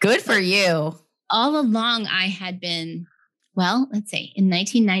 Good for you. All along I had been, well, let's say in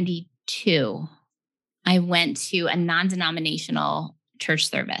 1992, I went to a non-denominational church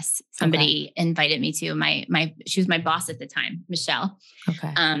service. Somebody invited me to she was my boss at the time, Michelle.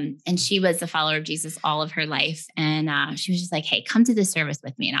 Okay. And she was a follower of Jesus all of her life. And she was just like, hey, come to this service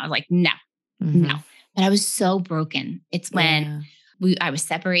with me. And I was like, no. But I was so broken. It's when I was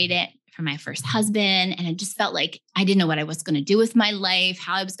separated from my first husband. And I just felt like I didn't know what I was going to do with my life,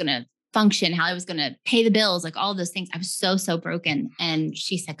 how I was going to function, how I was going to pay the bills, like all those things. I was so broken. And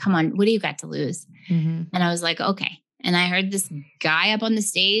she said, come on, what do you got to lose? And I was like, okay. And I heard this guy up on the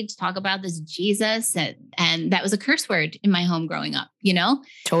stage talk about this Jesus. And that was a curse word in my home growing up, you know?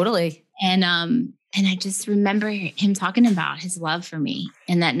 Totally. And I just remember him talking about his love for me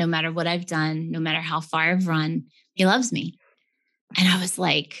and that no matter what I've done, no matter how far I've run, he loves me. And I was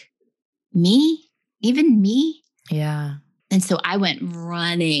like, me? Even me? Yeah. And so I went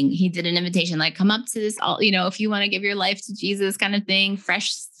running. He did an invitation, like, come up to this, if you want to give your life to Jesus kind of thing,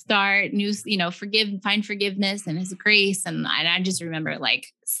 fresh start, new, find forgiveness and his grace. And I just remember like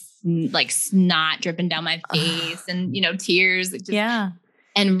snot dripping down my face and, tears.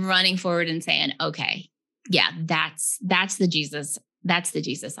 And running forward and saying, okay, yeah, that's the Jesus. That's the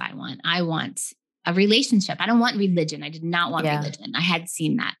Jesus I want. I want a relationship. I don't want religion. I did not want religion. I had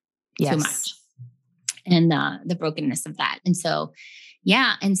seen that too much. And the brokenness of that. And so,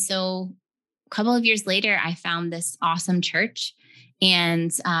 a couple of years later, I found this awesome church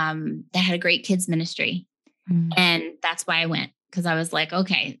and that had a great kids ministry. And that's why I went, because I was like,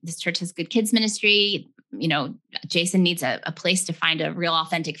 okay, this church has good kids ministry. Jason needs a place to find a real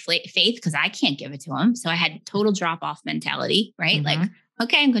authentic faith because I can't give it to him. So I had total drop off mentality, right? Like,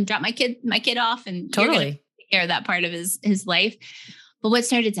 okay, I'm going to drop my kid off and you're going to take care of that part of his life. But what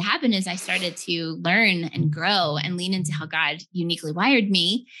started to happen is I started to learn and grow and lean into how God uniquely wired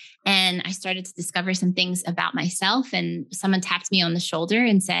me. And I started to discover some things about myself. And someone tapped me on the shoulder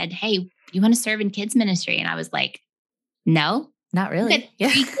and said, hey, you want to serve in kids ministry? And I was like, no. Not really.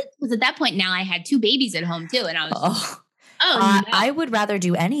 Because at that point now I had 2 babies at home too. And I was no. I would rather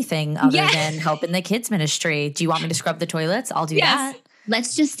do anything other than help in the kids ministry. Do you want me to scrub the toilets? I'll do that.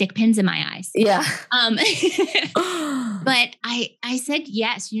 Let's just stick pins in my eyes. Yeah. But I said,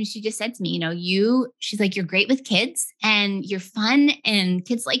 yes. She just said to me, she's like, you're great with kids and you're fun and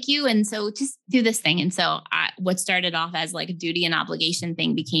kids like you. And so just do this thing. And so what started off as like a duty and obligation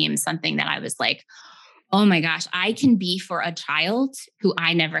thing became something that I was like, oh my gosh, I can be for a child who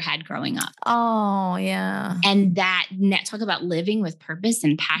I never had growing up. Oh, yeah. And talk about living with purpose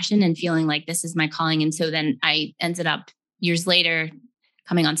and passion and feeling like this is my calling. And so then I ended up years later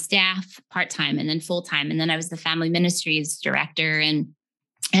coming on staff part-time and then full-time. And then I was the family ministries director. And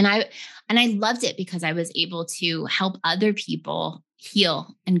I loved it because I was able to help other people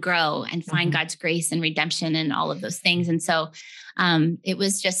heal and grow and find God's grace and redemption and all of those things. And so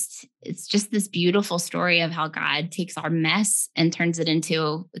it's just this beautiful story of how God takes our mess and can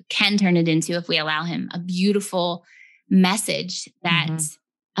turn it into, if we allow him, a beautiful message that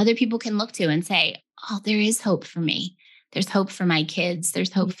other people can look to and say, oh, there is hope for me. There's hope for my kids.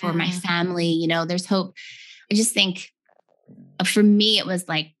 There's hope for my family. There's hope. I just think for me, it was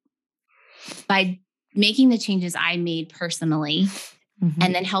like by making the changes I made personally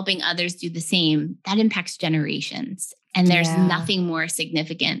and then helping others do the same, that impacts generations. And there's nothing more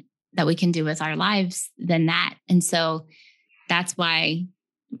significant that we can do with our lives than that. And so that's why,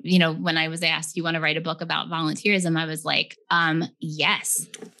 when I was asked, you want to write a book about volunteerism? I was like, yes,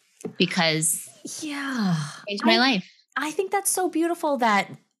 because it changed my life. I think that's so beautiful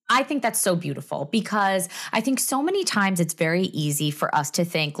because I think so many times it's very easy for us to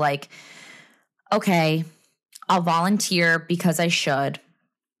think like, okay, I'll volunteer because I should.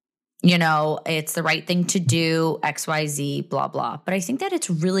 It's the right thing to do, XYZ, blah, blah. But I think that it's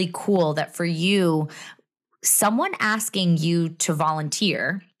really cool that for you, someone asking you to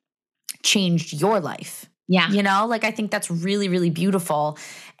volunteer changed your life. Yeah. I think that's really, really beautiful.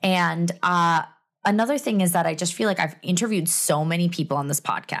 And another thing is that I just feel like I've interviewed so many people on this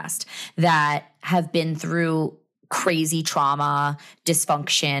podcast that have been through crazy trauma,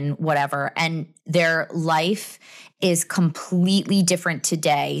 dysfunction, whatever. And their life is completely different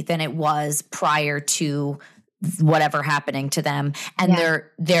today than it was prior to whatever happening to them. And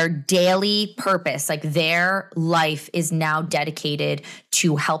their daily purpose, like their life is now dedicated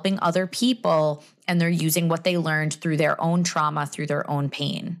to helping other people. And they're using what they learned through their own trauma, through their own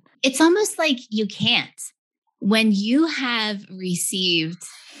pain. It's almost like you can't. When you have received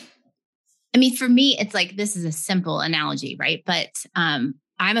I mean, for me, it's like, this is a simple analogy, right? But I'm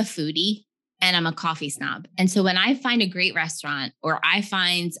a foodie and I'm a coffee snob. And so when I find a great restaurant or I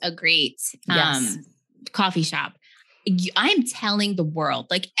find a great Yes. coffee shop, I'm telling the world,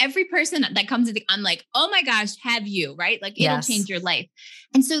 like every person that comes in, I'm like, oh my gosh, have you, right? Like it'll Yes. change your life.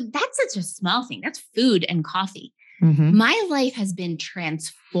 And so that's such a small thing. That's food and coffee. Mhm. My life has been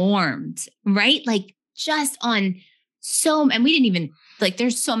transformed, right? Like just on and we didn't even like,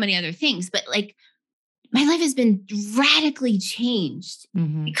 there's so many other things, but like my life has been radically changed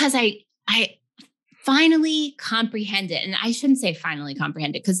Mhm. because I finally comprehend it. And I shouldn't say finally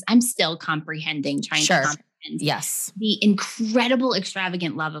comprehend it because I'm still comprehending, trying Sure. to comprehend Yes. the incredible,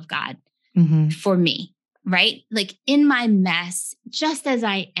 extravagant love of God Mhm. for me, right? Like in my mess, just as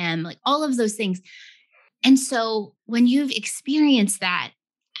I am, like all of those things. And so when you've experienced that,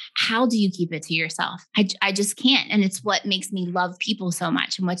 how do you keep it to yourself? I just can't. And it's what makes me love people so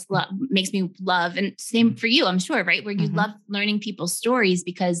much and makes me love. And same for you, I'm sure, right? Where you Mhm. love learning people's stories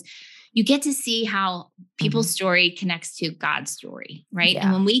because you get to see how people's Mhm. story connects to God's story, right? Yeah.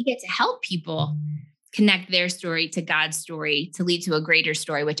 And when we get to help people connect their story to God's story to lead to a greater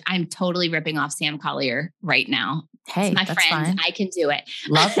story, which I'm totally ripping off Sam Collier right now. Hey, It's my that's friend. fine. I can do it.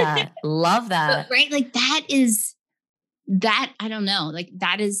 Love that. Love that. But, right? Like that, I don't know, like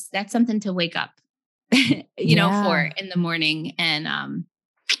that's something to wake up, for in the morning. And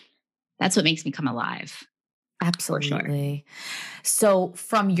that's what makes me come alive. Absolutely. So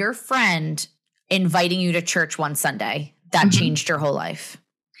from your friend inviting you to church one Sunday, that Mhm. changed your whole life.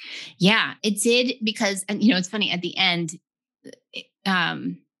 Yeah, it did because, and it's funny at the end,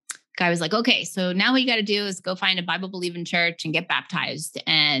 guy was like, okay, so now what you got to do is go find a Bible believing church and get baptized.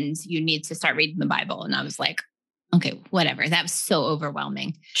 And you need to start reading the Bible. And I was like, okay, whatever. That was so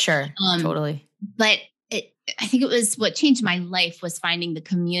overwhelming. Sure. Totally. But I think it was what changed my life was finding the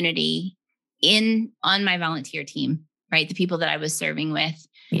community on my volunteer team, right? The people that I was serving with.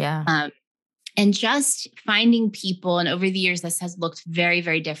 Yeah. And just finding people. And over the years, this has looked very,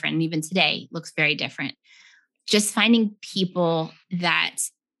 very different. And even today looks very different. Just finding people that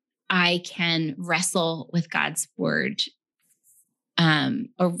I can wrestle with God's word,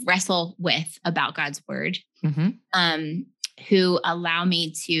 or wrestle with about God's word, Mhm. who allow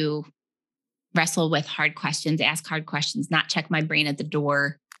me to wrestle with hard questions, ask hard questions, not check my brain at the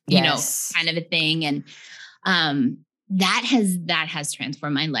door, Yes. kind of a thing. And that has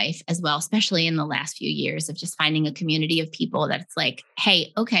transformed my life as well, especially in the last few years of just finding a community of people that's like,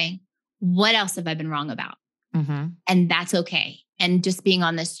 hey, okay, what else have I been wrong about? Mhm. And that's okay. And just being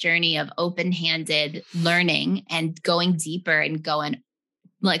on this journey of open-handed learning and going deeper and going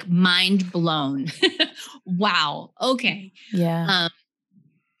like mind blown. Wow. Okay. Yeah.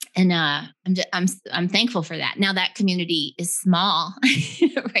 And I'm thankful for that. Now that community is small,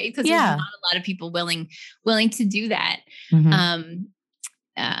 right? Because there's Yeah. not a lot of people willing to do that Mhm.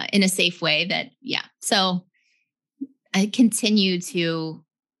 in a safe way. So I continue to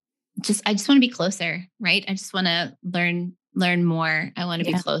I just want to be closer, right? I just want to learn more. I want to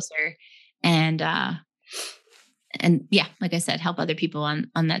be Yeah. closer, and yeah, like I said, help other people on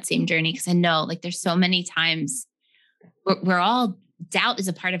that same journey. Because I know, like, there's so many times we're all doubt is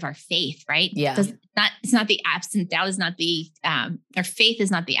a part of our faith, right? Yeah. It's not the absence. Doubt is not the our faith is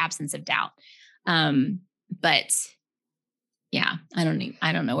not the absence of doubt. But yeah, I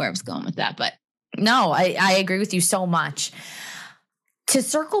don't know where I was going with that, but No, I agree with you so much. To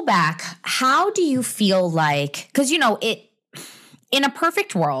circle back, how do you feel like, because it in a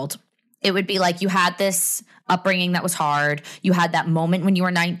perfect world, it would be like you had this upbringing that was hard. You had that moment when you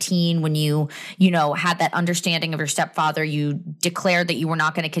were 19, when you had that understanding of your stepfather. You declared that you were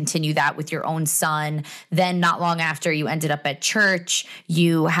not going to continue that with your own son. Then not long after, you ended up at church.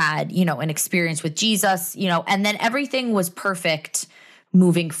 You had, an experience with Jesus, and then everything was perfect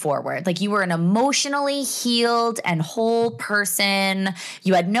moving forward. Like you were an emotionally healed and whole person.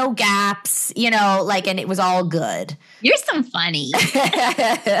 You had no gaps, and it was all good. You're so funny.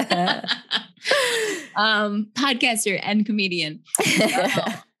 Podcaster and comedian.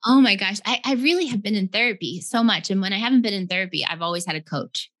 Oh my gosh. I really have been in therapy so much. And when I haven't been in therapy, I've always had a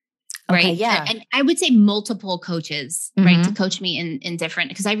coach. Right. Okay, yeah. And I would say multiple coaches, right, to coach me in different,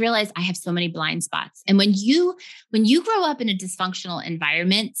 because I realized I have so many blind spots. And when you grow up in a dysfunctional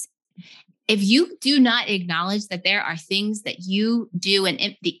environment, if you do not acknowledge that there are things that you do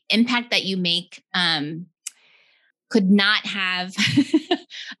and the impact that you make could not have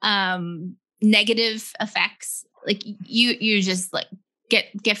negative effects, like you just like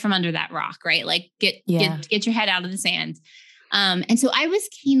get from under that rock, right? Like get your head out of the sand. And so I was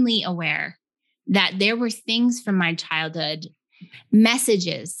keenly aware that there were things from my childhood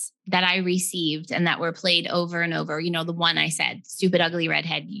messages that I received and that were played over and over, the one I said, stupid, ugly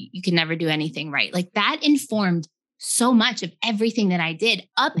redhead, you can never do anything right. Like that informed so much of everything that I did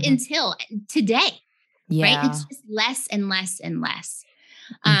up until today. Yeah. Right. It's just less and less and less.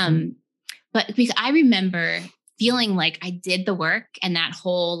 But because I remember feeling like I did the work and that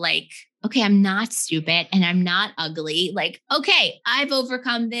whole like, okay, I'm not stupid and I'm not ugly. Like, okay, I've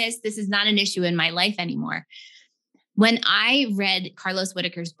overcome this. This is not an issue in my life anymore. When I read Carlos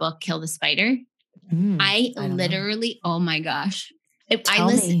Whitaker's book, Kill the Spider, I literally, oh my gosh. I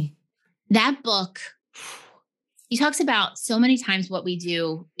listened. That book, he talks about so many times what we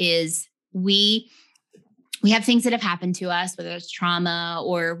do is we have things that have happened to us, whether it's trauma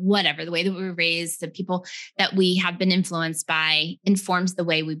or whatever, the way that we were raised, the people that we have been influenced by informs the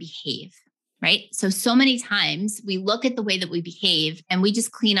way we behave, right? So many times we look at the way that we behave and we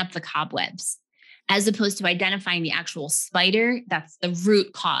just clean up the cobwebs as opposed to identifying the actual spider. That's the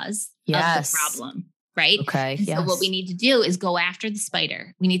root cause of the problem, right? Okay. And so what we need to do is go after the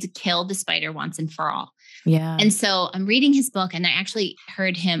spider. We need to kill the spider once and for all. Yeah. And so I'm reading his book and I actually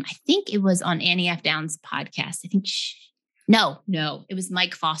heard him, I think it was on Annie F. Downs' podcast. I think, no, it was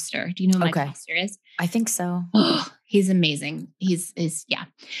Mike Foster. Do you know who Mike Foster is? I think so. Oh, he's amazing.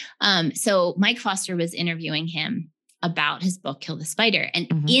 So Mike Foster was interviewing him about his book, Kill the Spider. And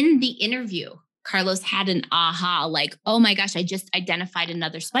in the interview, Carlos had an aha, like, oh my gosh, I just identified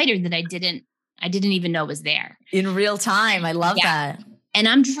another spider that I didn't even know was there. In real time. I love that. And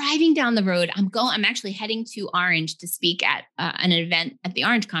I'm driving down the road. I'm actually heading to Orange to speak at an event at the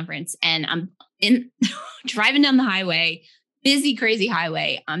Orange conference. And I'm driving down the highway, busy, crazy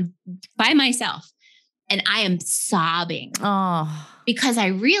highway. I'm by myself and I am sobbing because I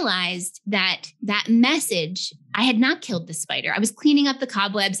realized that message, I had not killed the spider. I was cleaning up the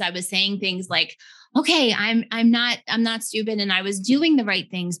cobwebs. I was saying things like, okay, I'm not stupid. And I was doing the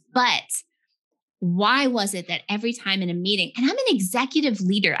right things, but why was it that every time in a meeting, and I'm an executive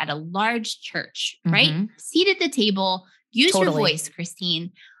leader at a large church, right? Seat at the table, use your voice,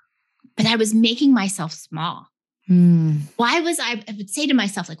 Christine, but I was making myself small. Why was I would say to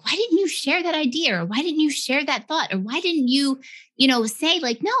myself, like, why didn't you share that idea? Or why didn't you share that thought? Or why didn't you, say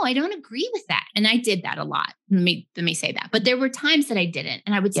like, no, I don't agree with that. And I did that a lot. Let me say that. But there were times that I didn't.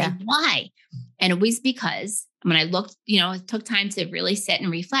 And I would say, why? And it was because when I looked, it took time to really sit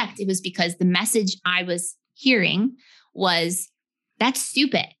and reflect. It was because the message I was hearing was, that's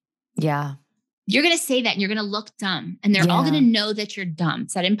stupid. Yeah. You're going to say that and you're going to look dumb and they're all going to know that you're dumb.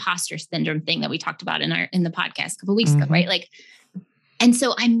 It's that imposter syndrome thing that we talked about in the podcast a couple of weeks ago, right? Like, and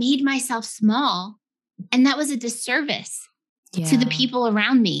so I made myself small and that was a disservice to the people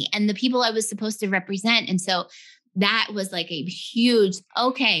around me and the people I was supposed to represent. And so that was like a huge,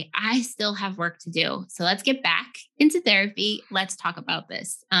 okay, I still have work to do. So let's get back into therapy. Let's talk about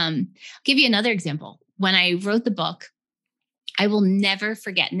this. I'll give you another example. When I wrote the book, I will never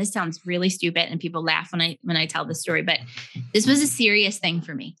forget, and this sounds really stupid and people laugh when I tell this story, but this was a serious thing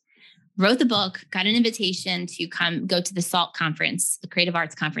for me. Wrote the book, got an invitation to go to the SALT conference, the Creative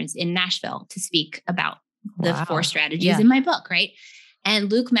Arts Conference in Nashville to speak about the 4 strategies in my book, right?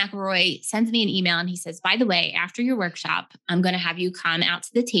 And Luke McElroy sends me an email and he says, by the way, after your workshop, I'm going to have you come out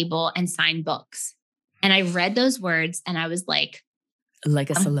to the table and sign books. And I read those words and I was like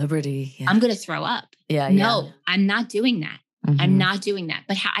a celebrity. I'm going to throw up. No, I'm not doing that. I'm not doing that.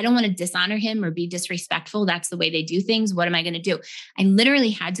 But I don't want to dishonor him or be disrespectful. That's the way they do things. What am I going to do? I literally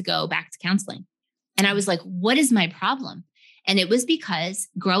had to go back to counseling. And I was like, what is my problem? And it was because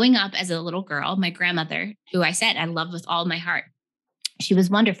growing up as a little girl, my grandmother, who I said I love with all my heart, she was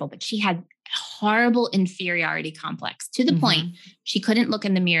wonderful, but she had horrible inferiority complex to the point she couldn't look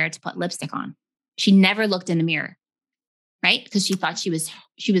in the mirror to put lipstick on. She never looked in the mirror, right? Because she thought she was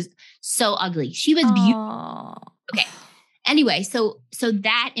so ugly. She was beautiful. Okay. Anyway, so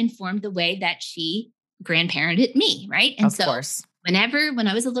that informed the way that she grandparented me, right? And of course. When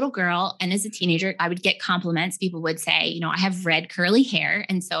I was a little girl and as a teenager, I would get compliments. People would say, I have red curly hair.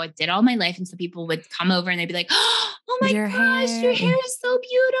 And so I did all my life. And so people would come over and they'd be like, oh my gosh, your hair is so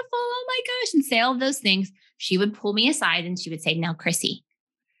beautiful. Oh my gosh. And say all of those things. She would pull me aside and she would say, now, Chrissy,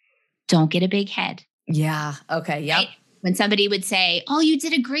 don't get a big head. Yeah. Okay. Yep. Right? When somebody would say, oh, you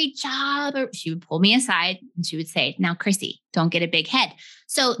did a great job, or she would pull me aside and she would say, now, Chrissy, don't get a big head.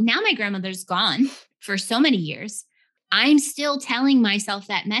 So now my grandmother's gone for so many years. I'm still telling myself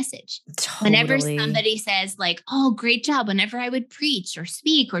that message. Totally. Whenever somebody says like, oh, great job. Whenever I would preach or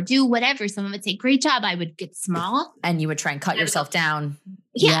speak or do whatever, someone would say, great job. I would get small. And you would try and cut yourself down.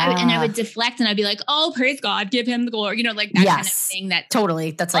 Yeah. And I would deflect and I'd be like, oh, praise God, give him the glory. Like that kind of thing. That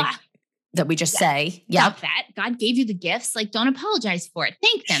totally. That's like that we just say. Yeah. Stop that. God gave you the gifts. Like, don't apologize for it.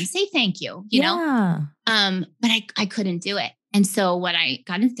 Thank them. Say thank you, you know? But I couldn't do it. And so when I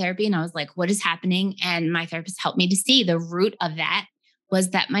got into therapy and I was like, what is happening? And my therapist helped me to see the root of that was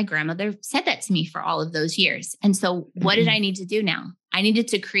that my grandmother said that to me for all of those years. And so what did I need to do now? I needed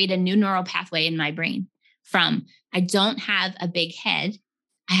to create a new neural pathway in my brain from I don't have a big head.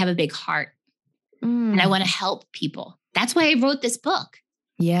 I have a big heart and I want to help people. That's why I wrote this book.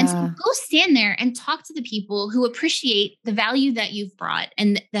 Yeah. And so go stand there and talk to the people who appreciate the value that you've brought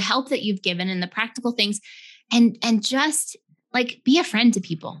and the help that you've given and the practical things and just like be a friend to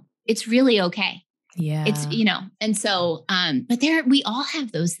people. It's really okay. Yeah. It's, you know, and so, but we all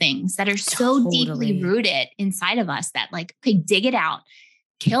have those things that are so deeply rooted inside of us that like, okay, dig it out,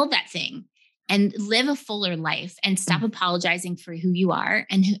 kill that thing and live a fuller life and stop apologizing for who you are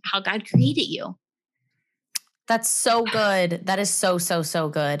and how God created you. That's so good. That is so, so, so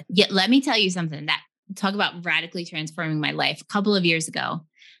good. Yeah. Let me tell you something that talk about radically transforming my life. A couple of years ago,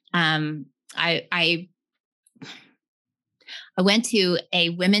 I went to a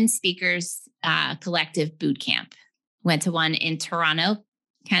women speakers collective boot camp. Went to one in Toronto,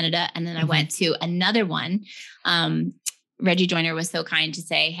 Canada. And then I went to another one. Reggie Joyner was so kind to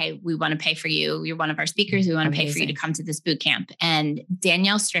say, hey, we want to pay for you. You're one of our speakers. We want to pay for you to come to this boot camp. And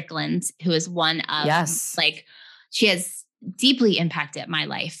Danielle Strickland, who is one of like, she has deeply impacted my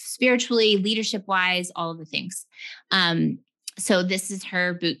life, spiritually, leadership wise, all of the things. So this is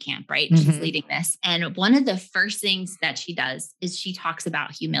her boot camp, right? She's leading this. And one of the first things that she does is she talks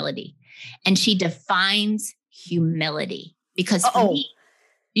about humility and she defines humility because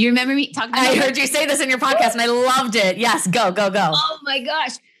you remember me talking about I heard you say this in your podcast and I loved it. Yes. Go. Oh my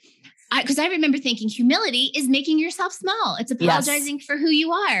gosh. Because I remember thinking humility is making yourself small. It's apologizing for who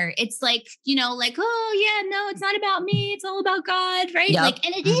you are. It's like, you know, like, oh yeah, no, it's not about me. It's all about God. Right. Yep. Like,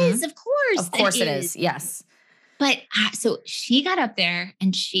 and it is, of course. Of course it is. Yes. But so she got up there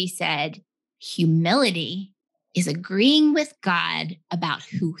and she said, humility is agreeing with God about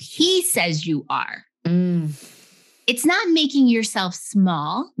who he says you are. It's not making yourself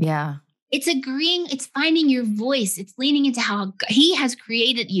small. Yeah. It's agreeing, it's finding your voice. It's leaning into how he has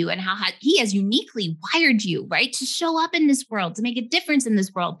created you and how he has uniquely wired you, right? To show up in this world, to make a difference in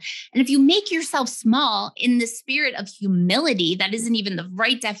this world. And if you make yourself small in the spirit of humility, that isn't even the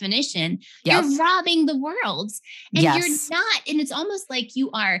right definition, you're robbing the world. And you're not, and it's almost like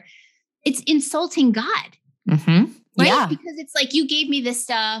it's insulting God. Right? Yeah. Because it's like, you gave me this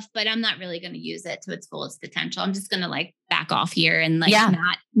stuff, but I'm not really going to use it to its fullest potential. I'm just going to like back off here and like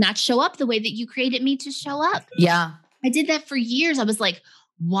not show up the way that you created me to show up. Yeah. I did that for years. I was like,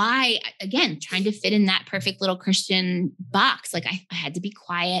 why? Again, trying to fit in that perfect little Christian box. Like I had to be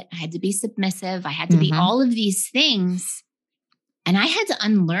quiet. I had to be submissive. I had to be all of these things. And I had to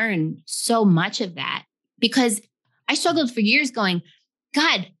unlearn so much of that because I struggled for years going,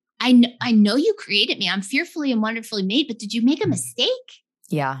 God, I know you created me. I'm fearfully and wonderfully made, but did you make a mistake?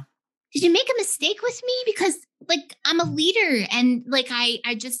 Yeah. Did you make a mistake with me? Because like, I'm a leader and like,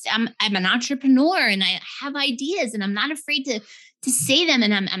 I'm an entrepreneur and I have ideas and I'm not afraid to say them.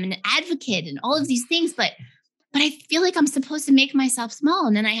 And I'm an advocate and all of these things, but I feel like I'm supposed to make myself small.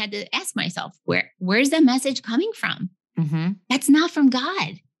 And then I had to ask myself, where's that message coming from? That's not from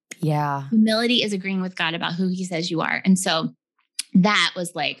God. Yeah. Humility is agreeing with God about who he says you are. And so that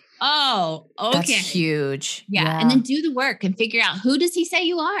was like, oh, okay. That's huge. Yeah. And then do the work and figure out who does he say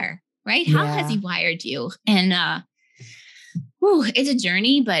you are, right? How has he wired you? And it's a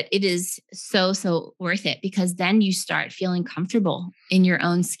journey, but it is so, so worth it because then you start feeling comfortable in your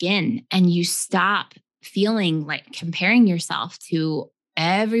own skin and you stop feeling like comparing yourself to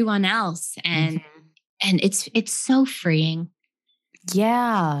everyone else. And it's so freeing.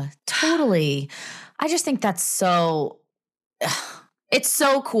 Yeah, totally. I just think that's so... It's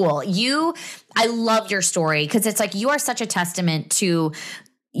so cool. I love your story because it's like you are such a testament to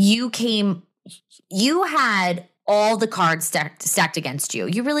you had all the cards stacked against you.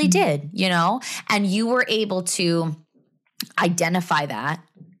 You really did, you know, and you were able to identify that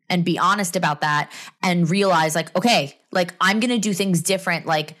and be honest about that and realize like, okay, like I'm going to do things different,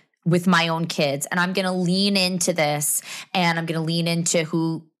 like with my own kids and I'm going to lean into this and I'm going to lean into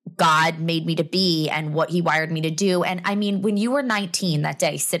who God made me to be and what he wired me to do. And I mean, when you were 19 that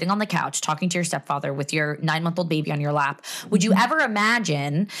day, sitting on the couch, talking to your stepfather with your 9-month-old baby on your lap, would you ever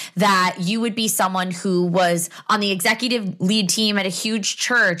imagine that you would be someone who was on the executive lead team at a huge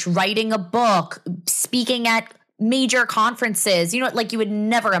church, writing a book, speaking at major conferences? You know, like you would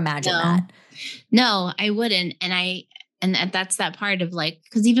never imagine that. No, I wouldn't. And that's that part of like,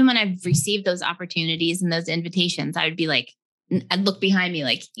 because even when I've received those opportunities and those invitations, I would be like, I'd look behind me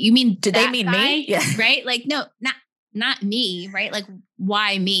like, you mean, did they mean guy? me? Yeah. Right? Like, no, not me. Right? Like,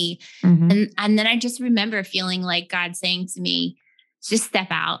 why me? Mm-hmm. And then I just remember feeling like God saying to me, just step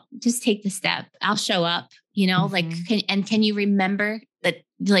out, just take the step. I'll show up, like, can you remember that,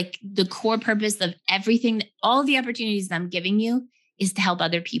 like, the core purpose of everything, all the opportunities that I'm giving you is to help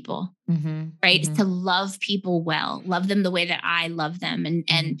other people, right? Is to love people well, love them the way that I love them,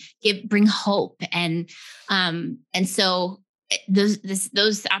 and bring hope. And so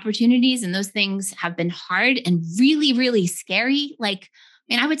those opportunities and those things have been hard and really, really scary. Like,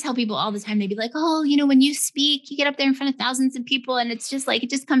 I would tell people all the time, they'd be like, oh, when you speak, you get up there in front of thousands of people and it's just like, it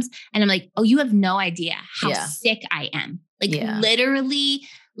just comes. And I'm like, oh, you have no idea how sick I am. Like literally,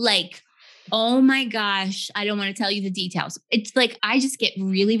 like, oh my gosh, I don't want to tell you the details. It's like, I just get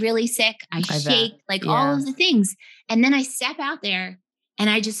really, really sick. I shake, like all of the things. And then I step out there and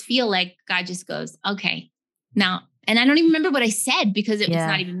I just feel like God just goes, okay, now, and I don't even remember what I said because it was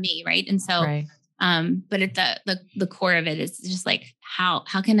not even me. Right. And so, but at the core of it is just like, how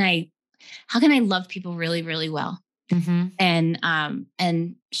can I love people really, really well?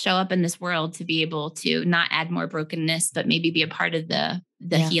 And show up in this world to be able to not add more brokenness, but maybe be a part of the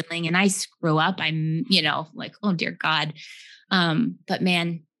healing. And I screw up. I'm, like, oh dear God. But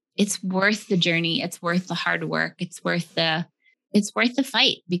man, it's worth the journey. It's worth the hard work. It's worth the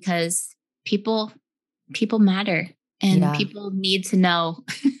fight, because people matter, and people need to know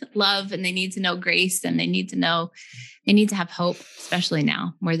love, and they need to know grace, and they need to have hope, especially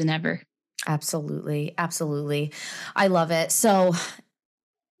now more than ever. Absolutely. Absolutely. I love it. So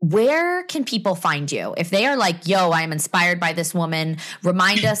where can people find you? If they are like, yo, I'm inspired by this woman,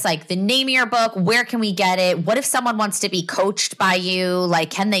 remind us, like, the name of your book. Where can we get it? What if someone wants to be coached by you? Like,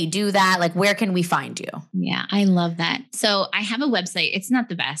 can they do that? Like, where can we find you? Yeah, I love that. So I have a website. It's not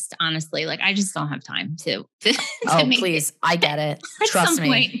the best, honestly. Like, I just don't have time to oh, please. I get it. Trust me.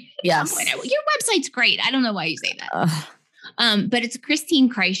 Point, yes. Your website's great. I don't know why you say that. But it's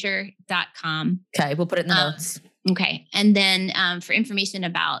ChristineKreischer.com. Okay. We'll put it in the notes. Okay. And then for information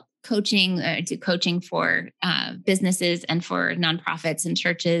about coaching, to coaching for businesses and for nonprofits and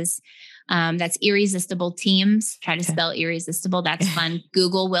churches, that's Irresistible Teams. Try to spell irresistible. That's fun.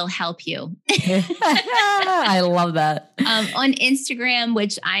 Google will help you. I love that. On Instagram,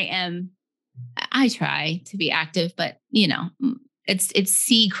 which I try to be active, but it's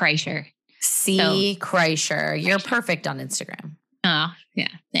C Kreischer. Kreischer. You're perfect on Instagram. Oh, yeah.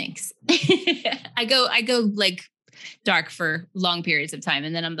 Thanks. I go like dark for long periods of time,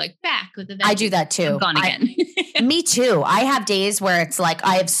 and then I'm like back with the vengeance. I do that too. I'm gone again. Me too. I have days where it's like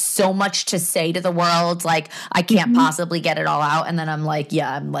I have so much to say to the world, like I can't possibly get it all out, and then I'm like,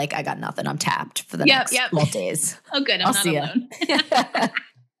 I got nothing. I'm tapped for the next 12 days. Oh, good. I'll see alone.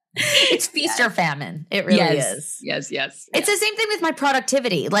 It's feast or famine. It really is. Yes. It's the same thing with my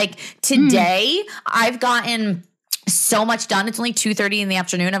productivity. Like today, I've gotten so much done. It's only 2:30 in the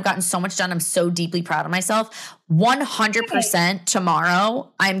afternoon. I've gotten so much done. I'm so deeply proud of myself. 100%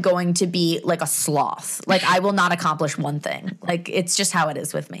 tomorrow, I'm going to be like a sloth. Like I will not accomplish one thing. Like it's just how it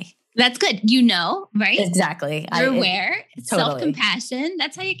is with me. That's good. Right? Exactly. You're aware. Totally. Self-compassion.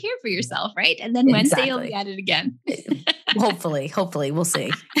 That's how you care for yourself, right? And then Wednesday you'll be at it again. Hopefully. We'll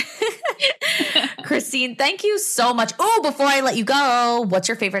see. Christine, thank you so much. Oh, before I let you go, what's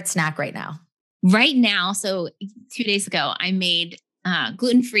your favorite snack right now? Right now, so 2 days ago, I made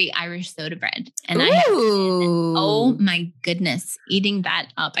gluten-free Irish soda bread. And oh my goodness, eating that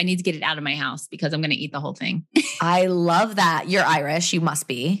up. I need to get it out of my house because I'm going to eat the whole thing. I love that. You're Irish. You must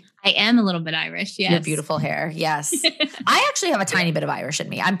be. I am a little bit Irish. Yes. Your beautiful hair. Yes. I actually have a tiny bit of Irish in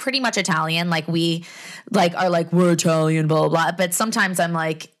me. I'm pretty much Italian. Like we are like, we're Italian, blah, blah, blah. But sometimes I'm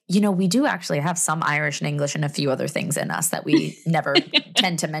like, we do actually have some Irish and English and a few other things in us that we never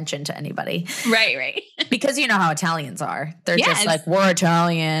tend to mention to anybody. Right. Because you know how Italians are. They're just like, we're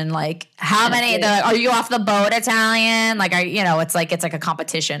Italian. Like how many, are you off the boat Italian? Like, it's like a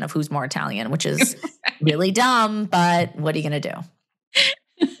competition of who's more Italian, which is really dumb, but what are you going to do?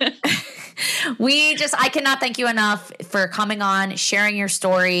 I cannot thank you enough for coming on, sharing your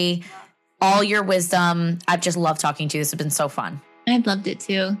story, all your wisdom. I've just loved talking to you. This has been so fun. I've loved it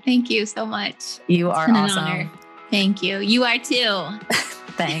too. Thank you so much. You are awesome. An honor. Thank you. You are too.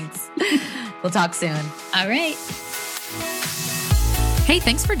 Thanks. We'll talk soon. All right. Hey,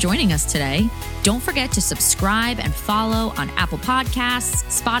 thanks for joining us today. Don't forget to subscribe and follow on Apple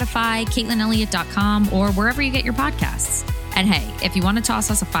Podcasts, Spotify, CaitlinElliott.com, or wherever you get your podcasts. And hey, if you want to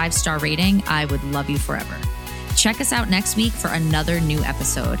toss us a 5-star rating, I would love you forever. Check us out next week for another new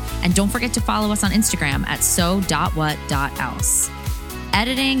episode. And don't forget to follow us on Instagram at so.what.else.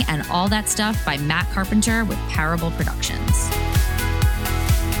 Editing and all that stuff by Matt Carpenter with Parable Productions.